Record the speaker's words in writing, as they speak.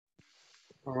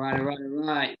All right, all right, all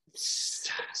right.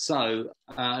 So,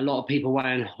 a lot of people went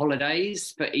on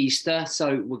holidays for Easter, so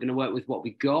we're going to work with what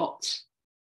we got.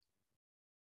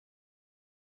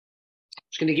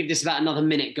 Just going to give this about another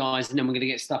minute, guys, and then we're going to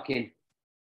get stuck in.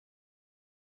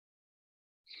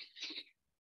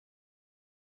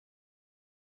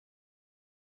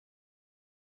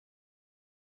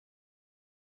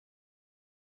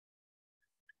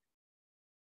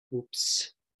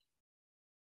 Oops.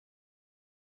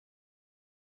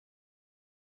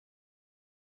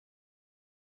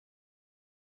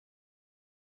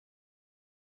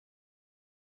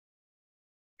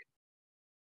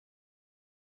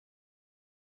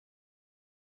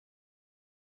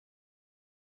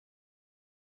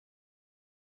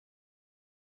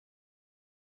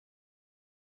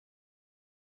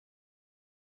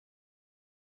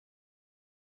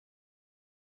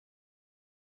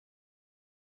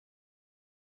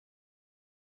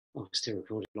 Oh, still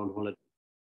recording on holiday.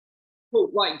 Cool.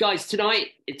 Right, guys. Tonight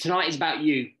is about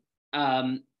you.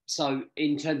 So,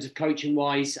 in terms of coaching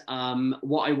wise,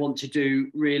 what I want to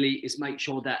do really is make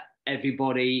sure that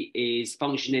everybody is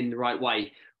functioning the right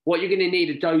way. What you're going to need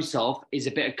a dose of is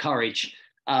a bit of courage.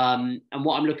 And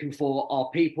what I'm looking for are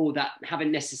people that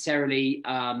haven't necessarily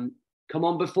come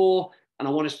on before. And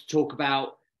I want us to talk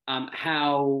about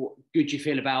how good you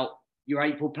feel about your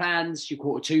April plans, your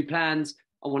quarter two plans.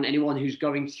 I want anyone who's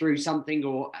going through something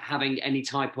or having any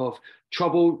type of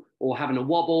trouble or having a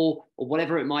wobble or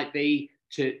whatever it might be,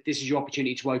 to this is your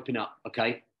opportunity to open up.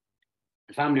 Okay.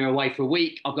 The family are away for a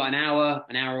week. I've got an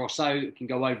hour or so. You can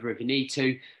go over if you need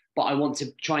to, but I want to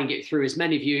try and get through as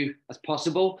many of you as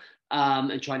possible,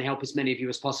 and try and help as many of you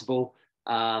as possible,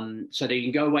 so that you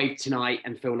can go away tonight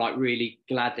and feel like really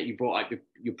glad that you brought up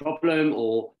your problem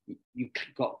or you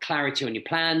got clarity on your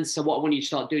plans. So what I want you to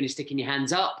start doing is sticking your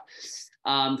hands up,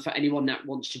 for anyone that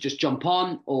wants to just jump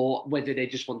on, or whether they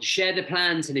just want to share their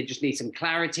plans and they just need some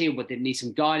clarity, or whether they need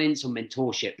some guidance or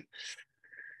mentorship.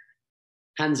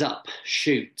 Hands up,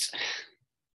 shoot.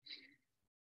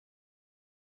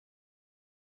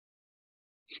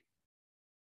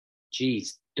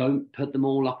 Geez, don't put them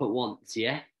all up at once,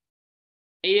 yeah?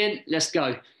 Ian, let's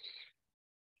go.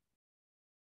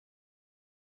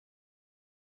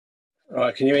 All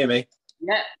right, can you hear me?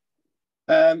 Yeah.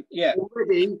 Yeah.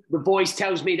 Already, the voice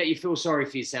tells me that you feel sorry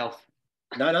for yourself.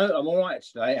 No, I'm all right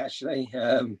today, actually.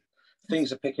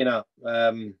 Things are picking up.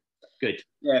 Good.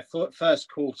 Yeah,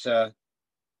 first quarter,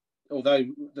 although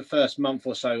the first month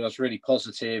or so I was really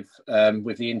positive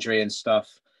with the injury and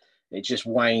stuff, it just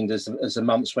waned as the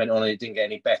months went on and it didn't get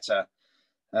any better.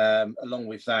 Along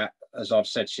with that, as I've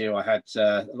said to you, I had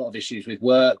a lot of issues with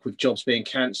work, with jobs being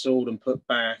cancelled and put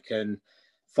back, and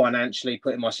financially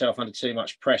putting myself under too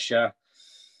much pressure.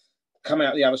 Coming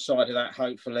out the other side of that,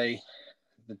 hopefully,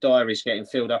 the diary's getting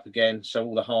filled up again. So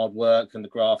all the hard work and the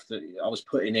graft that I was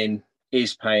putting in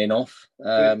is paying off.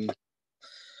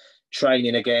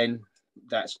 Training again,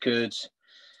 that's good.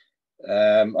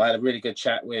 I had a really good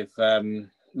chat with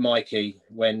Mikey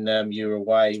when you were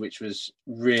away, which was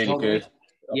really good.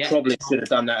 I probably should have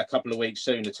done that a couple of weeks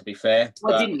sooner, to be fair.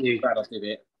 Why didn't you? Glad I did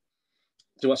it.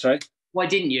 Do what, sorry? Why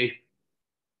didn't you?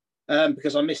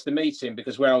 Because I missed the meeting,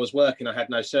 because where I was working, I had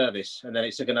no service. And then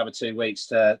it took another 2 weeks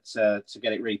to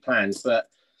get it replanned. But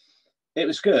it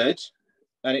was good.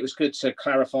 And it was good to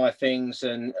clarify things.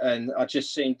 And I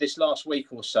just seemed, this last week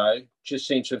or so, just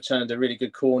seemed to have turned a really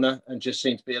good corner and just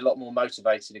seemed to be a lot more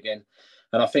motivated again.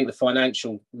 And I think the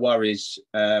financial worries,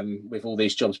 with all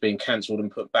these jobs being cancelled and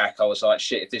put back, I was like,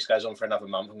 shit, if this goes on for another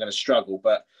month, I'm going to struggle.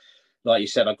 But like you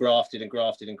said, I grafted and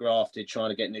grafted and grafted,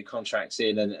 trying to get new contracts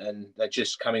in, and they're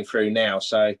just coming through now.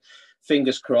 So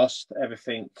fingers crossed,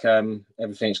 everything's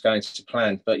going to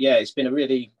plan. But yeah, it's been a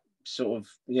really sort of,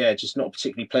 just not a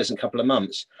particularly pleasant couple of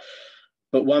months.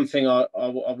 But one thing I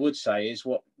would say is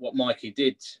what Mikey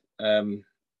did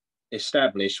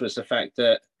establish was the fact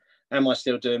that, am I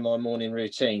still doing my morning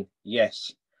routine?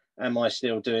 Yes. Am I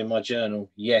still doing my journal?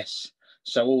 Yes.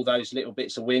 So all those little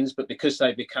bits of wins, but because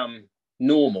they become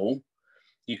normal,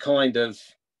 you kind of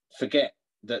forget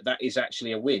that is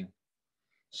actually a win.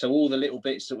 So all the little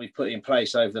bits that we've put in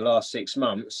place over the last 6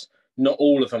 months, not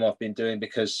all of them I've been doing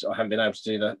because I haven't been able to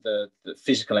do the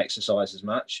physical exercise as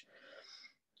much.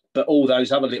 But all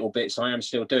those other little bits I am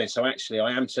still doing. So actually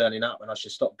I am turning up, and I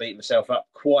should stop beating myself up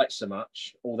quite so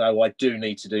much, although I do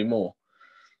need to do more.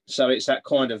 So it's that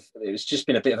kind of, it's just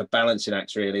been a bit of a balancing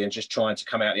act really, and just trying to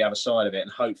come out the other side of it,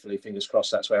 and hopefully, fingers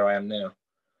crossed, that's where I am now.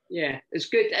 Yeah, it's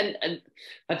good, and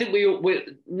I think we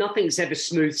nothing's ever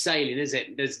smooth sailing, is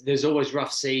it? There's always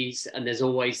rough seas, and there's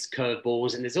always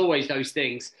curveballs, and there's always those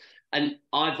things. And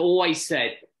I've always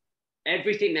said,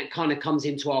 everything that kind of comes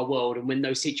into our world, and when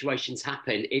those situations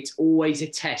happen, it's always a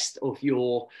test of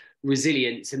your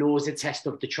resilience and always a test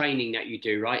of the training that you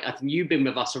do, right? I think you've been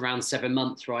with us around 7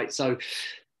 months, right? So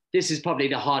this is probably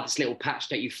the hardest little patch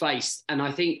that you face. And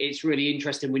I think it's really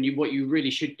interesting when what you really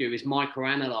should do is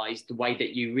microanalyze the way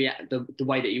that you react, the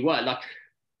way that you work.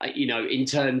 Like, you know, in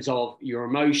terms of your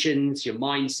emotions, your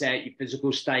mindset, your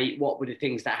physical state, what were the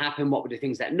things that happen? What were the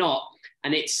things that not?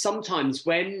 And it's sometimes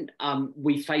when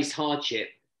we face hardship,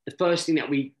 the first thing that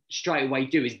we straight away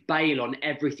do is bail on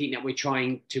everything that we're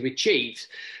trying to achieve.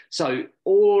 So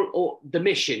all the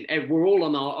mission, we're all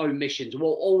on our own missions. We're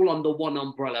all under one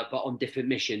umbrella, but on different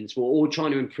missions. We're all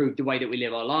trying to improve the way that we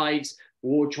live our lives.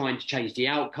 We're all trying to change the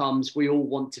outcomes. We all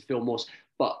want to feel more,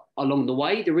 but along the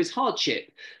way, there is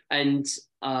hardship. And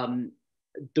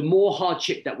the more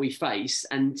hardship that we face,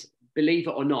 and believe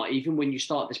it or not, even when you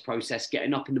start this process,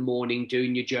 getting up in the morning,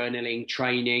 doing your journaling,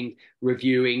 training,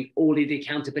 reviewing, all of the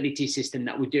accountability system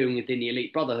that we're doing within the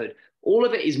Elite Brotherhood, all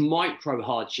of it is micro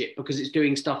hardship because it's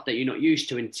doing stuff that you're not used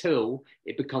to until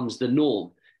it becomes the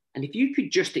norm. And if you could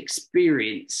just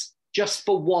experience just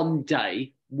for one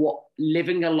day what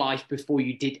living a life before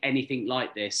you did anything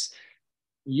like this,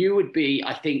 you would be,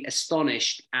 I think,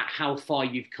 astonished at how far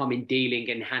you've come in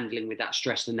dealing and handling with that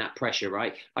stress and that pressure,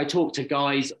 right? I talk to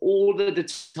guys all the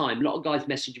time. A lot of guys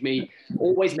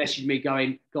always message me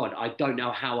going, God, I don't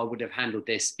know how I would have handled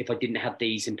this if I didn't have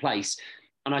these in place.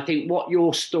 And I think what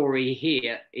your story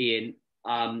here, Ian,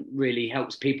 really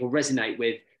helps people resonate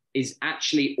with is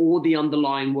actually all the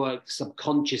underlying work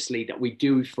subconsciously that we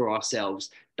do for ourselves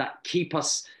that keep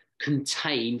us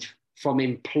contained from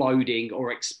imploding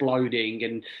or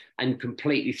exploding and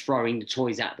completely throwing the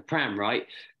toys out the pram, right?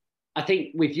 I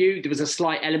think with you, there was a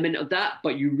slight element of that,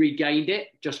 but you regained it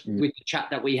just with the chat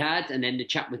that we had and then the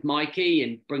chat with Mikey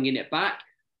and bringing it back.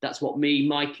 That's what me,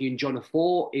 Mikey and John are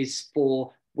for,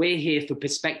 we're here for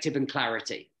perspective and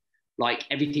clarity. Like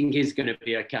everything is going to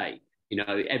be okay. You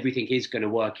know, everything is going to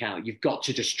work out. You've got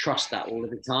to just trust that all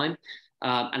of the time.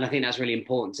 And I think that's really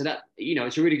important. So that, you know,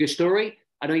 it's a really good story.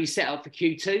 I know you set up for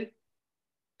Q2.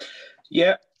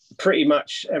 Yeah, pretty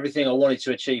much everything I wanted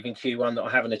to achieve in Q1 that I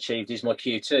haven't achieved is my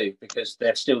Q2 because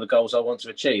they're still the goals I want to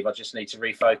achieve. I just need to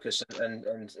refocus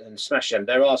and smash them.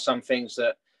 There are some things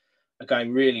that are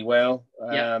going really well.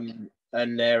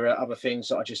 And there are other things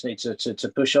that I just need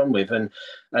to push on with.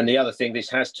 And the other thing this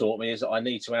has taught me is that I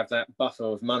need to have that buffer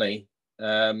of money.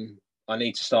 I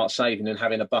need to start saving and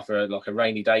having a buffer, like a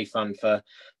rainy day fund for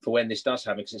when this does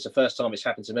happen, because it's the first time it's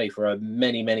happened to me for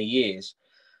many, many years.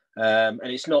 And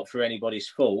it's not for anybody's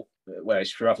fault, well,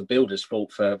 it's for other builders'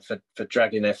 fault for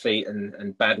dragging their feet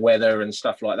and bad weather and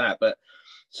stuff like that. But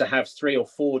to have 3 or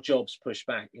 4 jobs pushed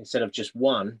back instead of just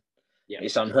one,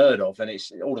 it's unheard of. And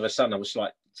it's all of a sudden I was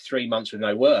like 3 months with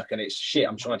no work, and it's shit.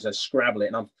 I'm trying to scrabble it,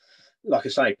 and I'm, like I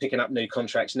say, picking up new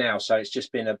contracts now. So it's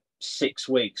just been 6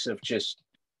 weeks of just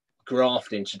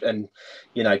grafting and,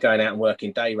 you know, going out and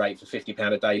working day rate for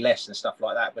 £50 a day less and stuff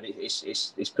like that. But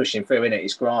it's pushing through, innit?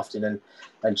 It's grafting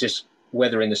and just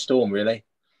weathering the storm, really.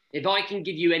 If I can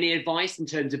give you any advice in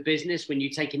terms of business, when you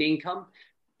take an income,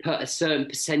 put a certain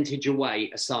percentage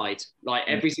away aside, like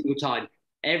every single time.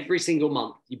 Every single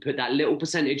month, you put that little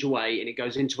percentage away and it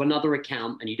goes into another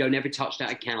account, and you don't ever touch that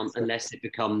account unless it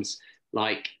becomes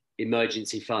like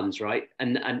emergency funds, right?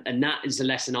 And that is the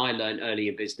lesson I learned early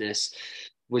in business,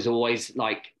 was always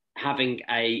like having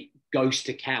a ghost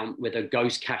account with a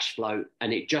ghost cash flow,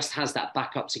 and it just has that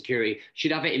backup security.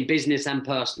 Should have it in business and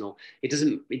personal. It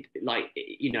doesn't, like,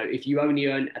 you know, if you only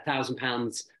earn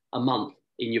 £1,000 a month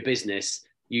in your business,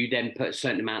 you then put a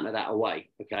certain amount of that away,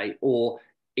 okay? Or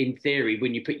in theory,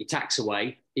 when you put your tax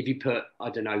away, if you put, I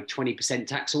don't know, 20%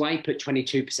 tax away, put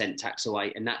 22% tax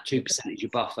away, and that 2% is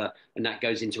your buffer, and that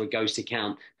goes into a ghost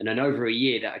account. And then over a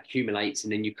year that accumulates,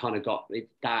 and then you kind of got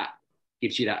that,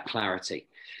 gives you that clarity.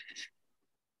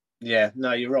 Yeah,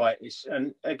 no, you're right.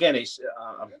 And again,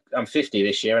 I'm 50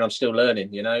 this year and I'm still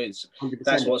learning, you know.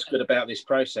 That's what's good about this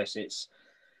process. It's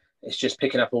just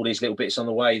picking up all these little bits on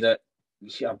the way that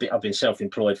I've been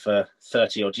self-employed for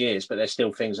 30 odd years, but there's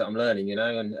still things that I'm learning, you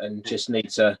know, and just need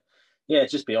to,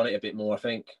 just be on it a bit more, I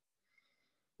think.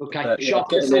 Okay, but,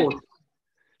 sharpen the sword.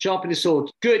 Sharpen the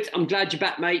sword. Good. I'm glad you're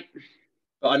back, mate.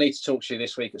 But I need to talk to you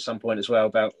this week at some point as well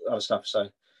about other stuff. So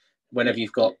whenever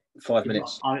you've got 5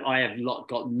 minutes. I have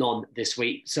got none this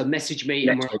week. So message me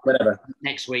whenever.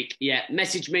 Next week. Yeah,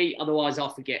 message me. Otherwise, I'll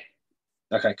forget.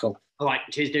 Okay, cool. All right.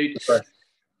 Cheers, dude.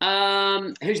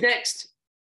 Who's next?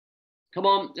 Come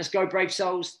on, let's go, brave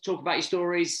souls. Talk about your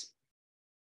stories.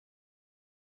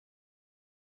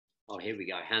 Oh, here we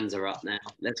go. Hands are up now.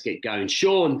 Let's get going.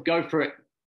 Sean, go for it.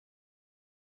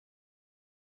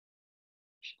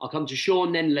 I'll come to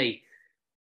Sean, then Lee.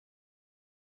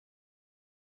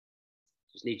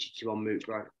 Just need you to unmute,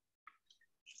 bro.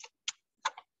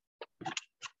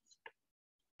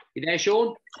 You there,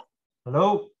 Sean?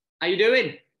 Hello. How you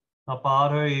doing? Not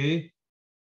bad. How are you?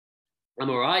 I'm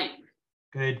all right.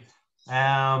 Good.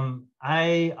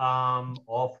 I am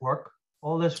off work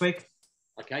all this week.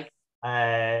 Okay.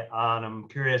 And I'm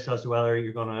curious as to whether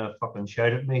you're gonna fucking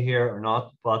shout at me here or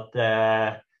not. But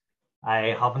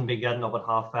I haven't been getting up at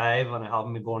 5:30 and I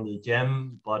haven't been going to the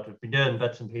gym, but I've been doing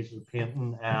bits and pieces of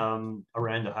painting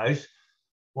around the house.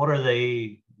 What are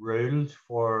the rules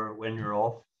for when you're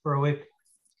off for a week?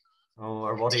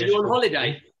 Or what are you on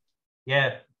holiday?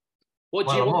 Yeah. What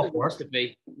do you want the rules to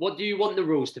be? What do you want the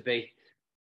rules to be?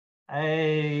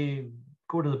 I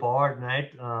go to the bar at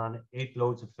night and eat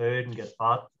loads of food and get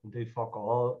fat and do fuck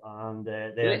all, and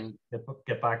then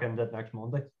get back into it next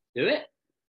Monday. Do it.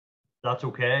 That's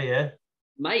okay, yeah.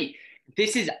 Mate,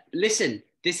 this is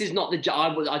not the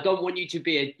I don't want you to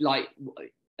be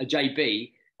a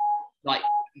JB. Like,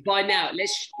 by now,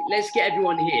 let's get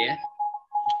everyone here.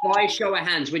 By a show of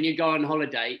hands, when you go on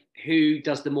holiday, who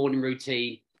does the morning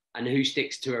routine and who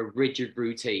sticks to a rigid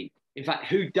routine? In fact,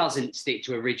 who doesn't stick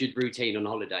to a rigid routine on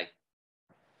holiday?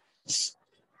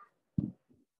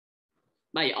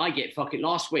 Mate, I get fucking...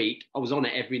 Last week, I was on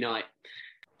it every night.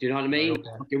 Do you know what I mean?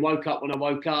 Okay. I woke up when I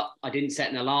woke up. I didn't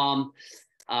set an alarm.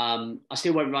 I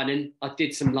still went running. I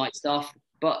did some light stuff.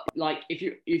 But like, if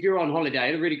you're on holiday, I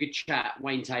had a really good chat.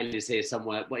 Wayne Taylor's here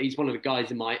somewhere. Well, he's one of the guys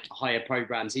in my higher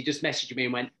programs. He just messaged me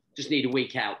and went, "Just need a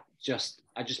week out.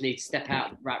 I just need to step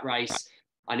out of the rat race.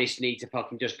 I just need to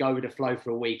fucking just go with the flow for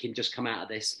a week and just come out of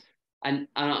this." And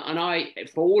I,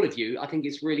 for all of you, I think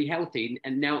it's really healthy.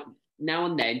 And now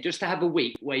and then, just to have a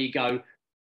week where you go, "Do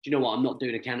you know what? I'm not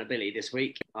doing accountability this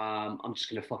week. I'm just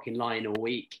going to fucking lie in all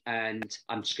week and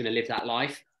I'm just going to live that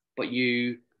life." But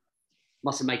you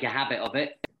mustn't make a habit of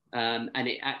it. And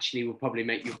it actually will probably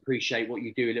make you appreciate what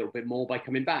you do a little bit more by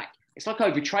coming back. It's like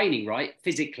overtraining, right?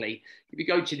 Physically, if you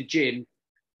go to the gym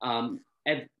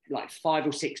like 5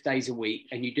 or 6 days a week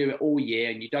and you do it all year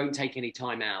and you don't take any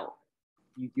time out,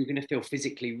 you're going to feel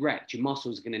physically wrecked. Your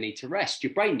muscles are going to need to rest.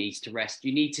 Your brain needs to rest.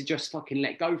 You need to just fucking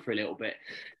let go for a little bit.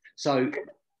 So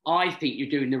I think you're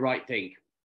doing the right thing.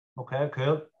 Okay,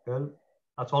 cool.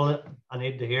 That's all I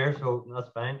need to hear, so that's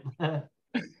fine.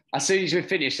 As soon as we're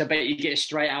finished, I bet you get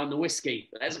straight out on the whiskey.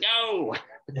 Let's go.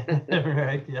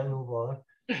 Right, yeah, no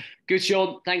bother. Good,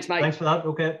 Sean. Thanks, mate. Thanks for that.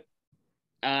 Okay.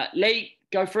 Lee,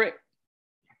 go for it.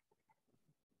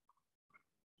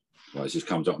 Right, it just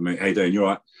comes up with me. How you doing? You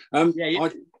all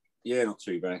right? Yeah, not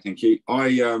too bad, thank you. I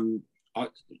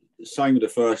same with the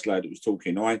first lad that was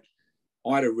talking. I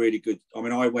had a really good. I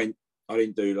mean, I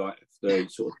didn't do like the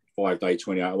sort of 5 day,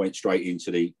 28. I went straight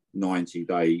into the 90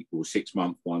 day or 6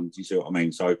 month one. Do you see what I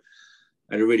mean? So I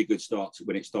had a really good start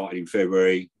when it started in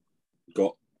February.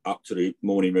 Got up to the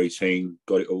morning routine,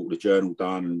 got it all the journal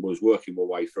done, and was working my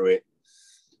way through it.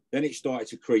 Then it started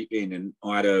to creep in, and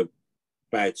I had a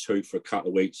bad tooth for a couple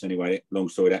of weeks. Anyway, long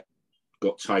story, that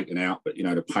got taken out, but you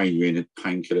know, the pain you're in, and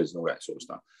painkillers and all that sort of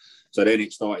stuff. So then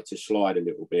it started to slide a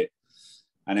little bit.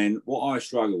 And then what I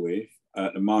struggle with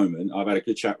at the moment, I've had a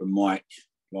good chat with Mike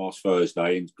last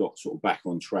Thursday and got sort of back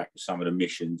on track with some of the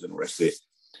missions and the rest of it.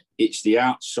 It's the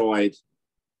outside,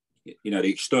 you know, the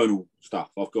external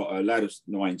stuff. I've got a lad of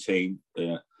 19.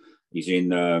 He's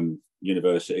in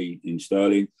university in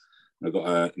Stirling. I've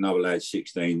got another lad,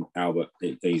 16, Albert.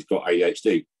 He's got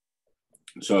ADHD.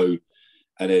 So,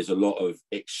 and there's a lot of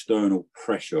external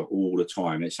pressure all the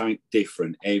time. It's something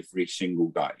different every single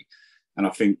day. And I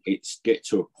think it's get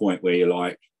to a point where you're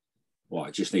like, well,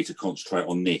 I just need to concentrate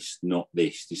on this, not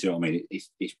this. Do you see what I mean?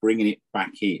 It's bringing it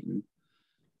back in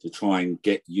to try and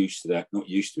get used to that, not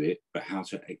used to it, but how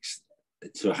to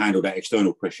handle that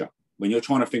external pressure. When you're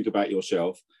trying to think about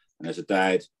yourself, and as a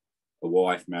dad, a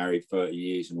wife, married 30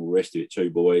 years and all the rest of it, 2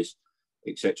 boys,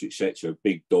 etc.,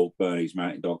 big dog, Bernese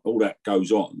mountain dog, all that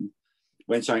goes on.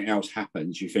 When something else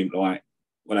happens, you think like,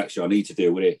 well, actually, I need to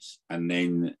deal with this. And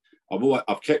then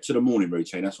I've kept to the morning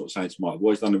routine. That's what I'm saying to Mike. I've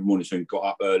always done the morning routine, got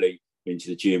up early, been to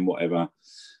the gym, whatever.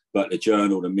 But the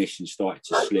journal, the mission started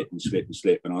to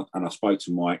slip. And I spoke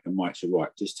to Mike, and Mike said, right,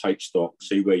 just take stock,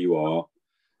 see where you are,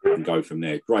 and go from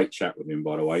there. Great chat with him,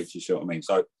 by the way. Do you see what I mean?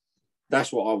 So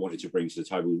that's what I wanted to bring to the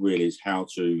table, really, is how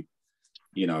to,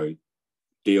 you know,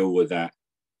 deal with that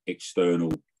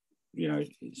external, you know,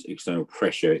 external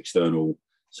pressure, external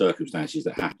circumstances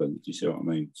that happen. Do you see what I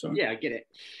mean? So yeah, I get it.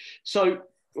 So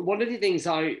one of the things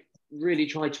I really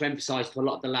try to emphasize to a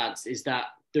lot of the lads is that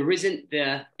there isn't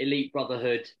the elite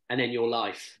brotherhood and then your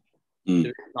life.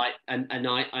 Like, and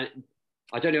I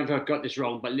I don't know if I've got this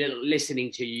wrong, but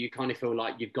listening to you, you kind of feel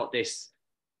like you've got this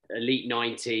elite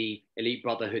 90, elite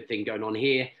brotherhood thing going on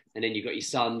here, and then you've got your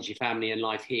sons, your family, and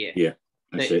life here. Yeah,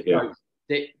 that's it. Yeah.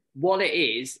 What it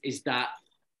is that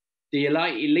the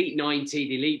elite 90,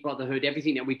 the elite brotherhood,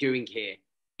 everything that we're doing here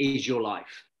is your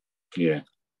life. Yeah.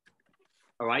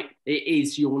 All right, it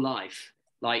is your life.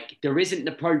 Like, there isn't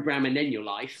the program and then your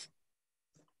life.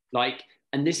 Like,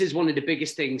 and this is one of the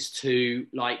biggest things to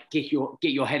like get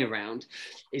your head around,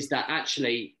 is that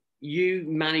actually you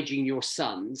managing your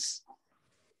sons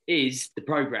is the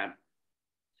program.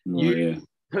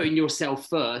 Putting yourself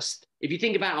first. If you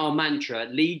think about our mantra,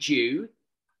 lead you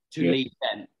to lead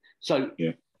them. So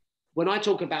when I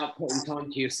talk about putting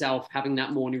time to yourself, having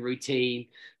that morning routine,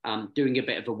 doing a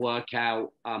bit of a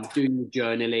workout, doing the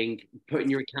journaling, putting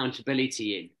your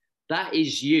accountability in, that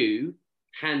is you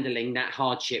handling that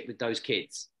hardship with those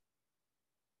kids.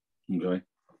 Okay.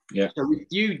 Yeah. So if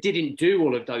you didn't do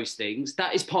all of those things,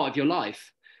 that is part of your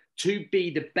life. To be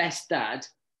the best dad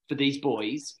for these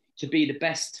boys, to be the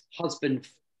best husband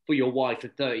for your wife for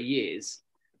 30 years,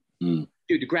 do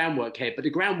the groundwork here. But the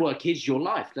groundwork is your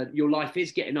life. That your life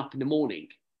is getting up in the morning.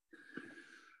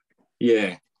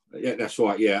 Yeah, that's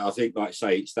right. Yeah, I think, like I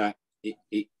say, it's that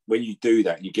when you do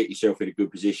that, you get yourself in a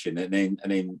good position, and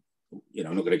then you know,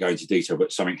 I'm not going to go into detail,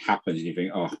 but something happens, and you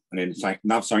think, oh, and then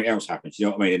something else happens. You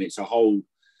know what I mean? And it's a whole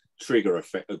trigger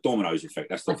effect, a dominoes effect.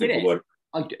 That's the word.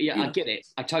 I get it.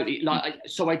 I totally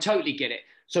I totally get it.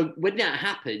 So when that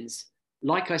happens,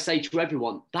 like I say to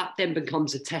everyone, that then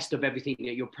becomes a test of everything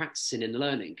that you're practicing and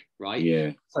learning, right?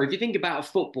 Yeah. So if you think about a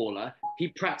footballer, he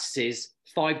practices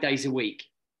 5 days a week.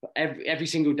 Every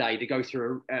single day, they go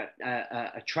through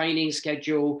a training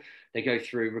schedule. They go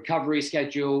through recovery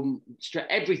schedule.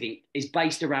 Everything is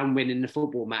based around winning the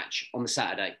football match on the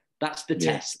Saturday. That's the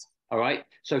test. All right.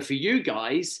 So for you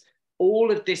guys,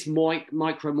 all of this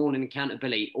micro morning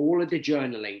accountability, all of the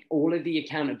journaling, all of the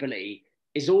accountability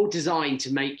is all designed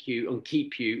to make you and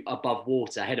keep you above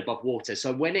water, head above water.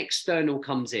 So when external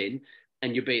comes in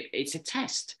and it's a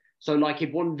test. So like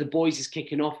if one of the boys is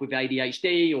kicking off with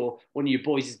ADHD, or one of your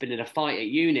boys has been in a fight at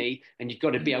uni and you've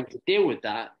got to be able to deal with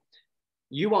that,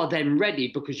 you are then ready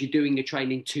because you're doing the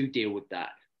training to deal with that.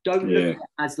 Don't look at it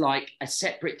as like a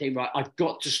separate thing, right? I've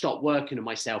got to stop working on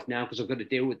myself now because I've got to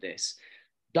deal with this.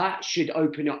 That should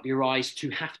open up your eyes to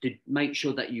have to make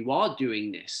sure that you are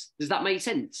doing this. Does that make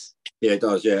sense? Yeah, it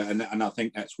does. Yeah. And I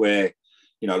think that's where,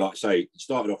 you know, like I say, it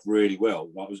started off really well.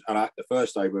 The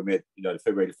first day when we had, you know,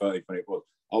 February the 13th, when it was,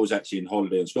 I was actually in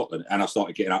holiday in Scotland, and I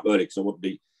started getting up early because I wanted to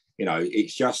be, you know,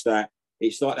 it's just that,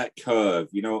 it's like that curve,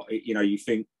 you know, you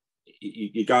think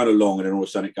you're going along and then all of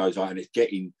a sudden it goes out and it's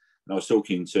getting, and I was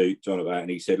talking to John about it, and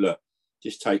he said, look,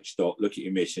 just take stock, look at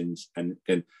your missions, and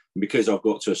because I've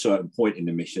got to a certain point in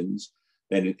the missions,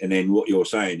 then what you're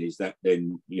saying is that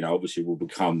then, you know, obviously we'll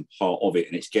become part of it,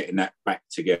 and it's getting that back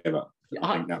together.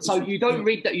 So you don't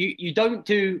read that, you don't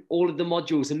do all of the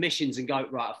modules and missions and go,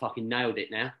 right, I fucking nailed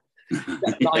it now.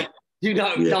 Like, you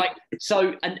know, like,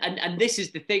 so, and this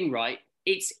is the thing, right?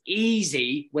 It's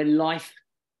easy when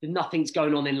nothing's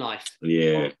going on in life.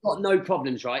 Yeah. We've got no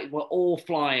problems, right? We're all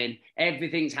flying.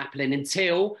 Everything's happening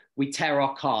until we tear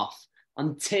our calf,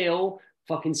 until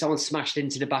fucking someone smashed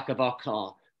into the back of our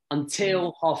car,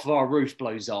 until half of our roof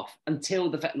blows off,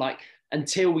 until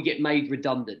we get made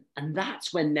redundant. And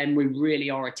that's when then we really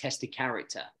are a tested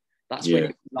character.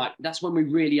 That's when we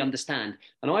really understand.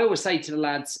 And I always say to the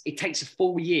lads, it takes a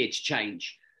full year to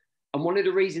change. And one of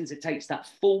the reasons it takes that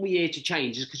full year to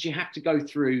change is because you have to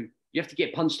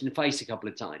get punched in the face a couple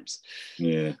of times.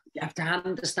 Yeah. You have to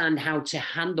understand how to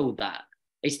handle that.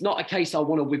 It's not a case I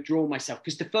want to withdraw myself,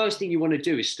 because the first thing you want to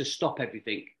do is to stop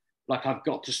everything. Like, I've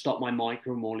got to stop my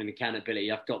micro morning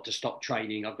accountability. I've got to stop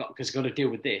training. Because I've got to deal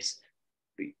with this.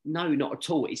 But no, not at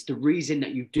all. It's the reason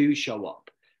that you do show up.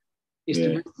 It's the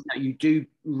reason that you do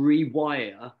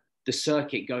rewire the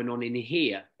circuit going on in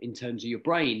here in terms of your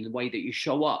brain, the way that you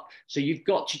show up. So you've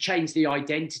got to change the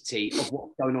identity of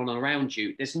what's going on around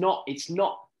you. It's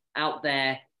not out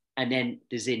there and then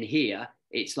there's in here.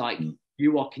 It's like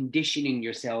you are conditioning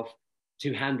yourself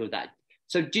to handle that.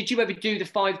 So did you ever do the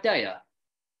 5-dayer?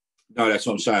 No, that's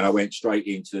what I'm saying. I went straight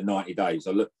into the 90 days.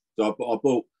 I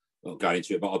bought, not going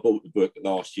into it, but I bought the book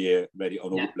last year, read it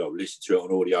on audio, listened to it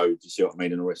on audio, do you see what I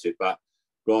mean, and all the rest of it. But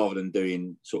rather than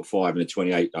doing sort of 5 and a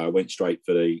 28 day, I went straight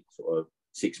for the sort of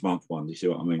 6-month one. Do you see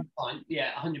what I mean? Fine.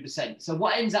 Yeah, 100%. So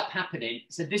what ends up happening?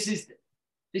 So this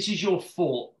is your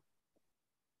thought.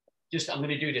 I'm going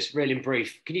to do this really in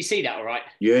brief. Can you see that? All right.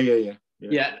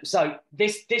 Yeah. So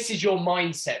this is your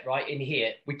mindset right in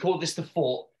here. We call this the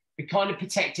fort. We kind of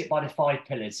protect it by the 5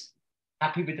 pillars.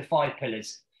 Happy with the 5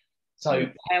 pillars. So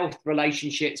health,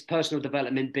 relationships, personal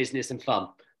development, business, and fun.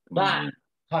 That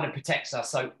kind of protects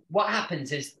us. So what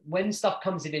happens is when stuff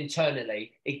comes in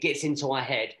internally, it gets into our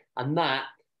head, and that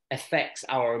affects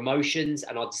our emotions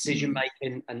and our decision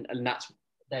making, and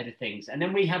they're the things. And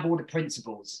then we have all the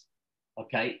principles.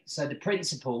 Okay, so the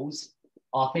principles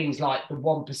are things like the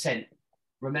 1%,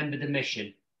 remember the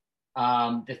mission,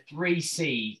 the 3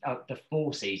 C's, the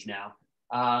 4 C's now,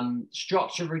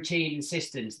 structure, routine, and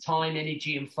systems, time,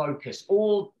 energy, and focus,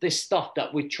 all this stuff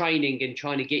that we're training and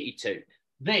trying to get you to.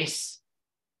 This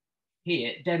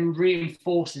here then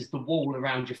reinforces the wall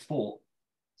around your fort,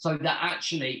 so that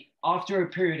actually after a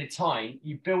period of time,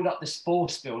 you build up this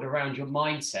force field around your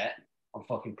mindset. I'm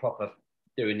fucking proper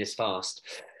doing this fast.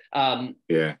 To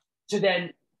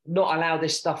then not allow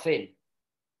this stuff in.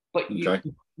 But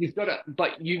you've got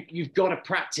to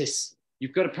practice.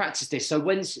 You've got to practice this. So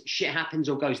when shit happens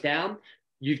or goes down,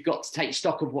 you've got to take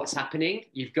stock of what's happening.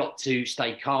 You've got to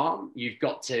stay calm. You've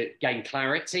got to gain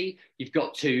clarity. You've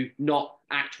got to not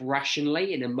act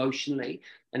rationally and emotionally,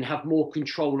 and have more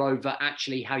control over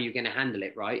actually how you're going to handle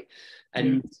it, right?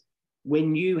 And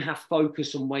when you have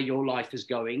focus on where your life is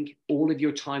going, all of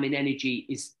your time and energy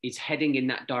is heading in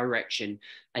that direction,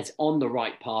 as on the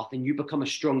right path, and you become a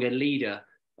stronger leader,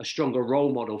 a stronger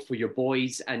role model for your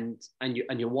boys and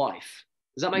your wife.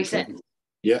 Does that make sense?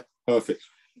 Yeah, perfect.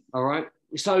 All right.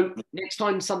 So next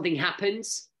time something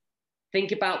happens,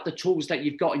 think about the tools that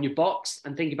you've got in your box,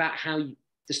 and think about how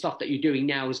the stuff that you're doing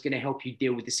now is going to help you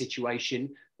deal with the situation,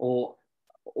 or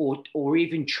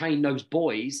even train those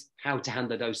boys how to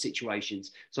handle those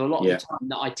situations. So a lot of the time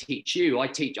that I teach,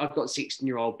 I've got a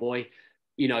 16-year-old boy,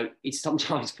 you know, it's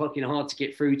sometimes fucking hard to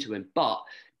get through to him, but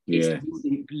it's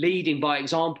leading by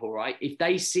example, right? If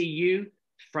they see you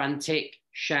frantic,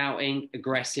 shouting,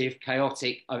 aggressive,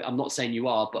 chaotic, I'm not saying you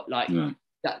are, but like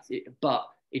that's it. But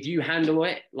if you handle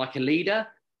it like a leader,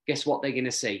 guess what they're going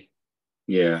to see?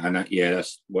 Yeah, and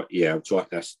that's what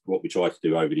we try to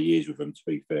do over the years with them. To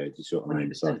be fair, do you see what I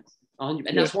mean? So,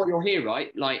 and that's why you're here,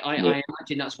 right? Like I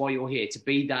imagine that's why you're here, to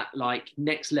be that like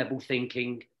next level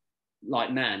thinking,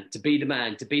 like man, to be the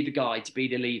guy, to be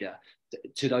the leader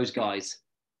to those guys.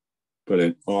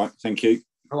 Brilliant. All right, thank you.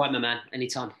 All right, my man.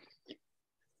 Anytime.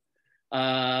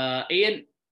 Ian.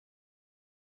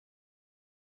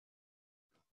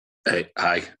 Hey,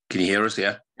 hi. Can you hear us?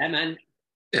 Yeah. Yeah, man.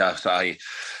 Yeah, sorry.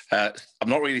 I'm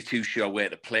not really too sure where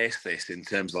to place this in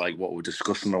terms of like what we're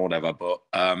discussing or whatever, but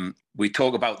we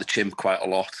talk about the chimp quite a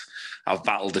lot. I've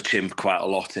battled the chimp quite a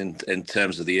lot in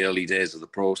terms of the early days of the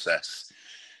process.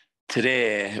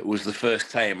 Today was the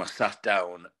first time I sat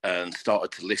down and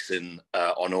started to listen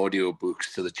on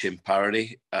audiobooks to the chimp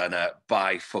parody, and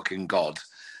by fucking God,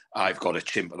 I've got a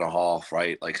chimp and a half,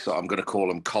 right? Like, so I'm going to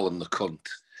call him Colin the Cunt.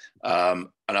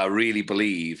 And I really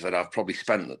believe that I've probably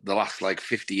spent the last like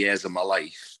 50 years of my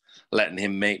life letting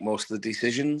him make most of the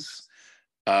decisions.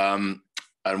 And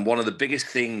one of the biggest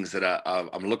things that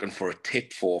I'm looking for a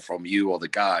tip for from you or the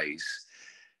guys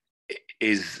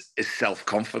is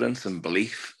self-confidence and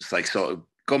belief. It's like, sort of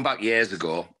going back years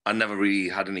ago, I never really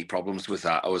had any problems with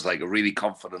that. I was like a really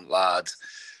confident lad.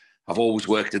 I've always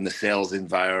worked in the sales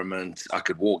environment. I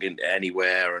could walk into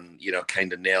anywhere and, you know,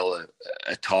 kind of nail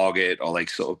a target or like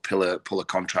sort of pull a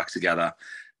contract together.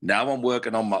 Now I'm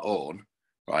working on my own,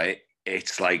 right?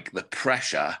 It's like the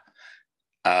pressure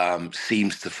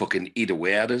seems to fucking eat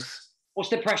away at us. What's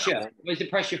the pressure? Where's the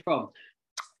pressure from?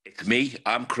 It's me.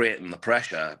 I'm creating the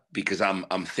pressure because I'm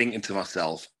thinking to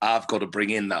myself, I've got to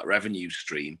bring in that revenue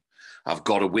stream. I've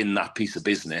got to win that piece of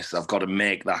business. I've got to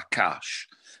make that cash,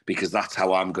 because that's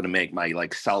how I'm going to make my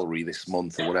like salary this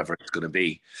month or whatever it's going to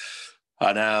be.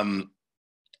 And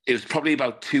it was probably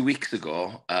about 2 weeks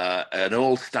ago, an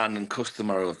old standing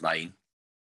customer of mine,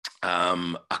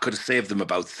 I could have saved them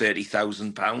about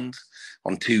 £30,000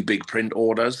 on 2 big print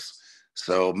orders.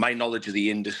 So my knowledge of the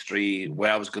industry,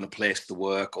 where I was going to place the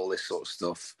work, all this sort of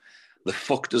stuff, they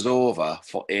fucked us over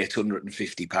for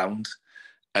 £850.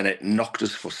 And it knocked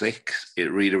us for 6. It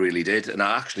really, really did. And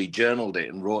I actually journaled it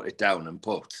and wrote it down and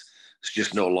put, it's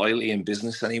just no loyalty in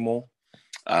business anymore.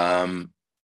 And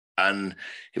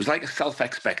it was like a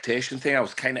self-expectation thing. I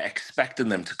was kind of expecting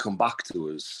them to come back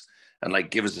to us and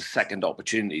like give us a second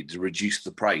opportunity to reduce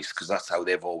the price, because that's how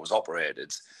they've always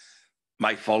operated.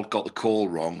 My fault, got the call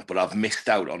wrong, but I've missed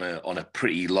out on a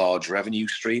pretty large revenue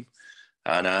stream.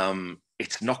 And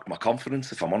it's knocked my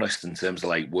confidence, if I'm honest, in terms of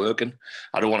like working.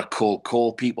 I don't want to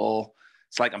call people.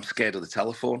 It's like I'm scared of the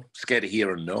telephone, scared of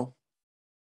hear and no.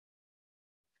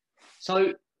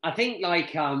 So I think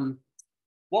like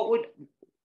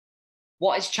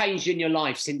what has changed in your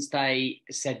life since they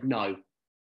said no?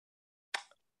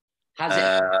 Has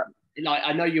it? like,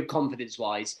 I know you're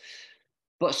confidence-wise,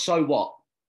 but so what?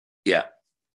 Yeah,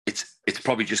 it's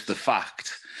probably just the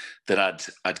fact that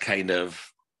I'd kind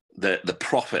of the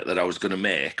profit that I was going to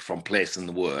make from placing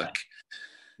the work.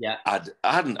 Yeah, I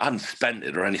hadn't spent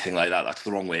it or anything like that. That's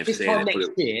the wrong way of saying it.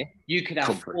 Next year, you could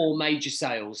have 4 major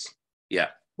sales. Yeah.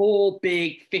 4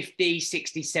 big 50,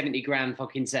 60, 70 grand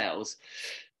fucking sales.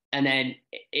 And then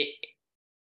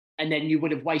you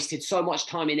would have wasted so much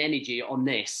time and energy on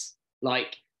this.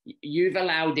 Like, you've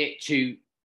allowed it to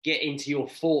get into your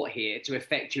fort here to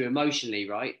affect you emotionally,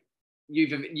 right?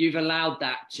 You've allowed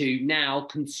that to now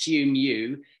consume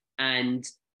you and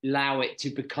allow it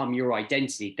to become your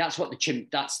identity. That's what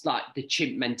that's like the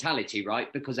chimp mentality,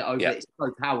 right? Because it's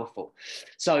so powerful.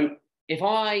 So if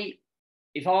I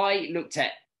looked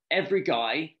at every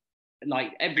guy,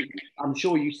 I'm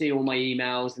sure you see all my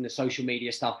emails and the social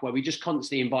media stuff where we just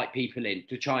constantly invite people in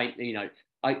to try,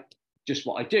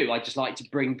 what I do. I just like to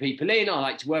bring people in. I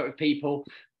like to work with people.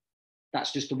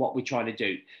 That's just what we're trying to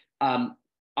do.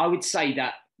 I would say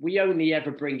that we only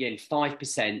ever bring in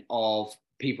 5% of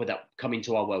people that come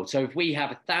into our world. So if we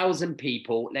have 1,000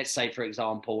 people, let's say, for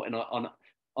example, and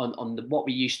on what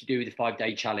we used to do with the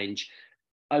 5-day challenge,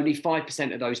 only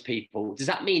 5% of those people, does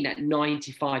that mean that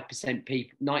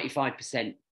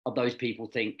 95% of those people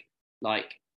think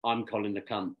like I'm Colin the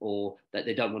cunt, or that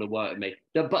they don't want to work with me?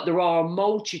 But there are a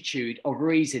multitude of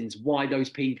reasons why those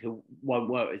people won't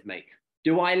work with me.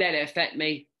 Do I let it affect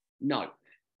me? No.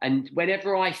 And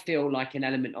whenever I feel like an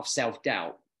element of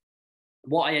self-doubt,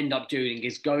 what I end up doing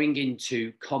is going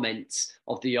into comments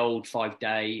of the old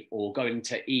 5-day, or going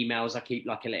to emails. I keep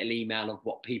like a little email of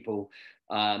what people,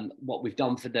 what we've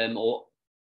done for them, or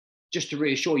just to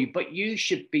reassure you. But you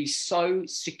should be so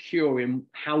secure in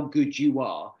how good you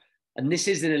are. And this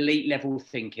is an elite level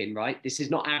thinking, right? This is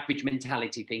not average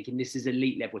mentality thinking. This is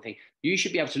elite level thinking. You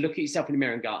should be able to look at yourself in the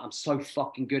mirror and go, I'm so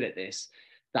fucking good at this.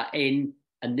 And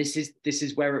this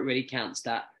is where it really counts,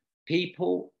 that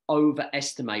people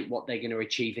overestimate what they're going to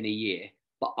achieve in a year,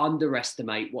 but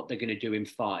underestimate what they're going to do in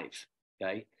 5.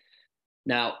 Okay.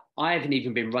 Now, I haven't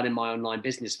even been running my online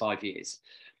business 5 years.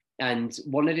 And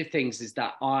one of the things is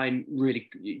that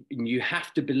you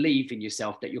have to believe in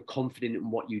yourself, that you're confident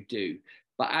in what you do.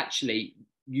 But actually,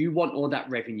 you want all that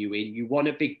revenue in, you want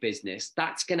a big business.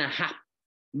 That's going to happen.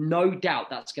 No doubt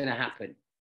that's going to happen.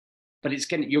 But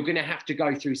you're going to have to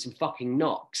go through some fucking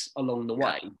knocks along the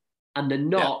way. And the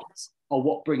knocks are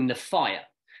what bring the fire.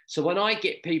 So when I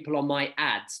get people on my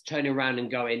ads turning around and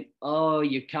going, oh,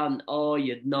 you cunt, oh,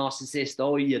 you're narcissist,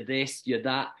 oh, you're this, you're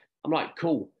that, I'm like,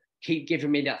 cool, keep giving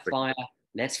me that fire.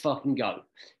 Let's fucking go.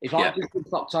 If I just get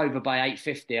fucked over by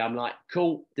 850, I'm like,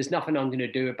 cool, there's nothing I'm going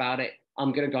to do about it.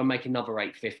 I'm going to go make another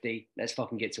 850. Let's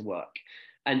fucking get to work.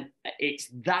 And it's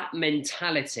that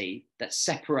mentality that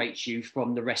separates you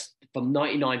from the rest, from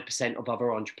 99% of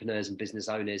other entrepreneurs and business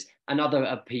owners and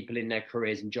other people in their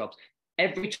careers and jobs.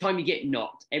 Every time you get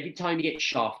knocked, every time you get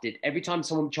shafted, every time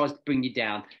someone tries to bring you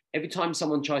down, every time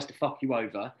someone tries to fuck you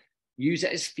over, use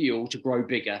it as fuel to grow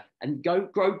bigger, and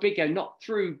grow bigger, not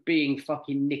through being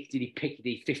fucking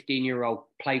nickety-pickety 15-year-old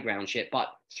playground shit, but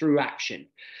through action.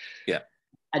 Yeah.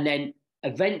 And then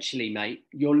eventually, mate,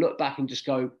 you'll look back and just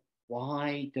go,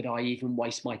 why did I even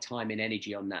waste my time and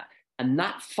energy on that? And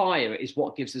that fire is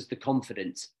what gives us the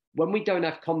confidence. When we don't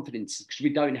have confidence, because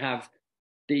we don't have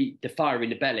the fire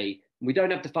in the belly, and we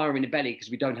don't have the fire in the belly because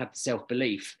we don't have the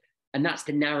self-belief. And that's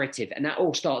the narrative. And that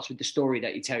all starts with the story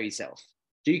that you tell yourself.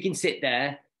 So you can sit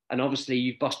there and obviously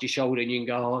you've bust your shoulder and you can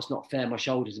go, oh, it's not fair, my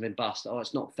shoulders have been bust. Oh,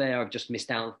 it's not fair, I've just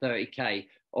missed out on 30K.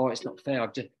 Or it's not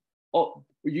fair,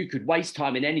 you could waste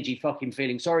time and energy fucking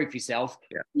feeling sorry for yourself.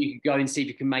 Yeah. You could go and see if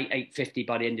you can make 850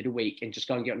 by the end of the week and just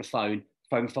go and get on the phone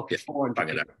fucking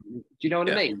 400. Do you know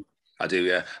what I mean? I do,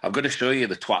 yeah. I'm going to show you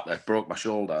the twat that broke my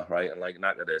shoulder, right? And like,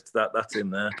 knackered it. That's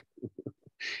in there.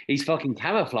 He's fucking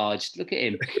camouflaged. Look at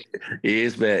him. He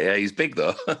is, mate. Yeah, he's big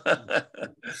though.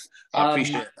 I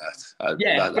appreciate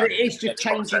that. But it is just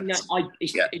changing that.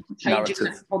 It's changing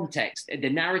that context, the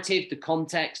narrative, the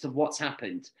context of what's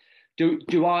happened.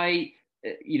 Do I,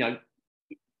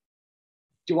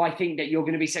 do I think that you're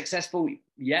going to be successful?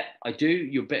 Yep, I do.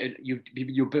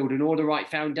 You're building all the right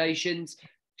foundations.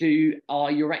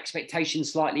 Are your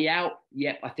expectations slightly out?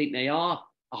 Yep, I think they are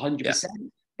 100%.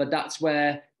 But that's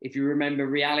where, if you remember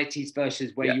realities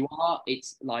versus where you are,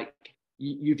 it's like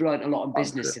you've learned a lot in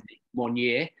business in 1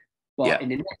 year, but in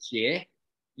the next year,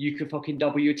 you could fucking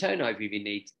double your turnover if you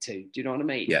need to. Do you know what I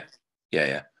mean?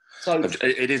 Yeah. So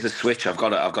it is a switch. I've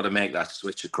got to make that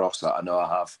switch across that. I know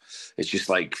I have. It's just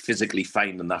like physically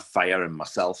finding that fire in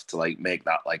myself to like make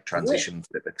that like transition.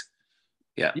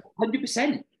 Yeah,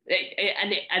 100%.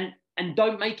 And and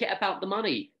don't make it about the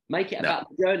money. Make it about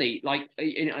the journey. Like,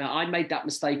 I made that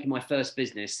mistake in my first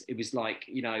business. It was like,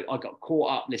 I got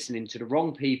caught up listening to the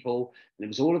wrong people, and it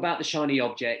was all about the shiny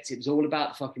objects. It was all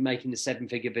about fucking making the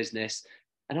 7-figure business.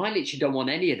 And I literally don't want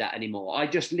any of that anymore. I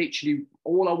just literally,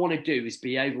 all I want to do is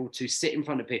be able to sit in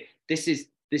front of people. This is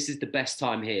the best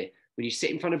time here. When you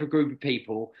sit in front of a group of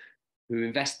people who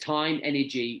invest time,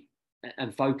 energy,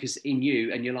 and focus in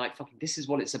you, and you're like, fucking, this is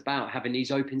what it's about, having these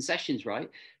open sessions, right?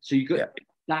 So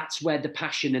that's where the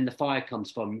passion and the fire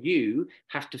comes from. You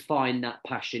have to find that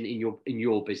passion in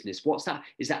your business. What's that?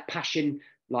 Is that passion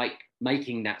like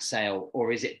making that sale,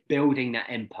 or is it building that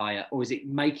empire, or is it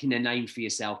making a name for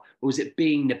yourself, or is it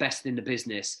being the best in the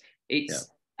business?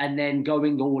 And then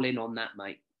going all in on that,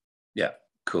 mate. Yeah,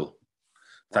 cool.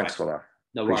 Thanks for that.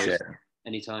 No worries.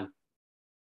 Anytime.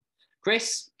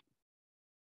 Chris?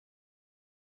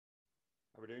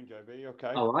 How are we doing, JB?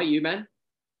 Okay. All right, you, man?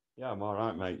 Yeah, I'm all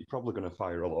right, mate. You're probably going to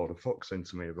fire a load of fucks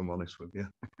into me, if I'm honest with you.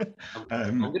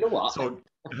 I'm going to what? So,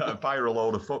 fire a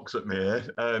load of fucks at me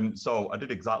here. So, I did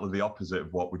exactly the opposite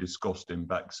of what we discussed in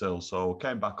Bexhill. So,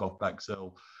 came back off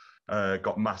Bexhill,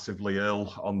 got massively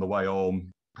ill on the way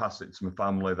home, passed it to my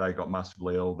family. They got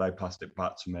massively ill. They passed it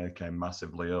back to me, came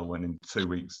massively ill. And in 2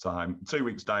 weeks' time, 2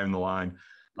 weeks down the line,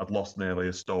 I'd lost nearly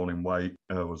a stone in weight.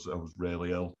 I was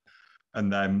really ill.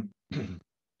 And then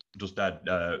just dead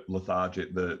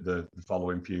lethargic the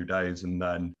following few days. And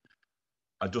then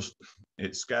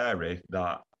it's scary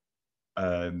that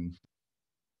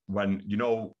when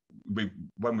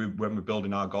we're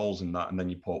building our goals and that, and then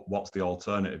you put what's the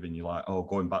alternative, and you're like, oh,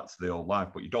 going back to the old life,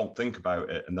 but you don't think about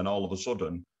it. And then all of a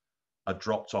sudden I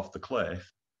dropped off the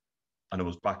cliff and I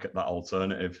was back at that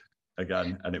alternative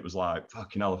again, and it was like,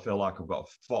 fucking hell, I feel like I've got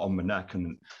a foot on my neck.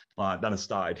 And like then I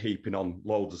started heaping on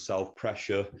loads of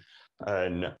self-pressure,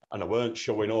 and I weren't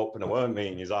showing up, and I weren't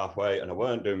meeting his halfway, and I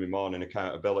weren't doing my morning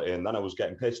accountability, and then I was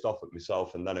getting pissed off at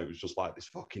myself, and then it was just like this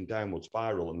fucking downward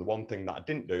spiral. And the one thing that I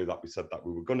didn't do that we said that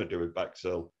we were going to do with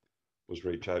Bexhill was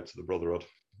reach out to the Brotherhood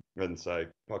and say,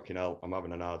 fucking hell, I'm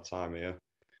having an hard time here.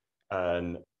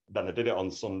 And then I did it on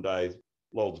Sunday.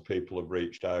 Loads of people have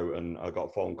reached out, and I got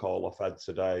a phone call off Ed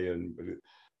today, and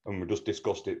we just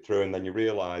discussed it through. And then you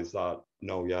realise that,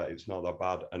 no, yeah, it's not that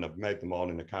bad. And I've made the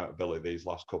morning accountability these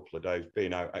last couple of days,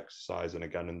 being out exercising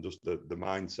again, and just the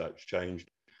mindset's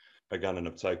changed again, and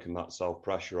I've taken that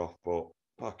self-pressure off. But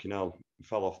fucking hell, I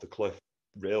fell off the cliff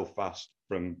real fast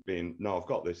from being, no, I've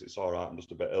got this, it's all right, I'm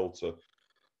just a bit ill, to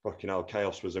fucking hell,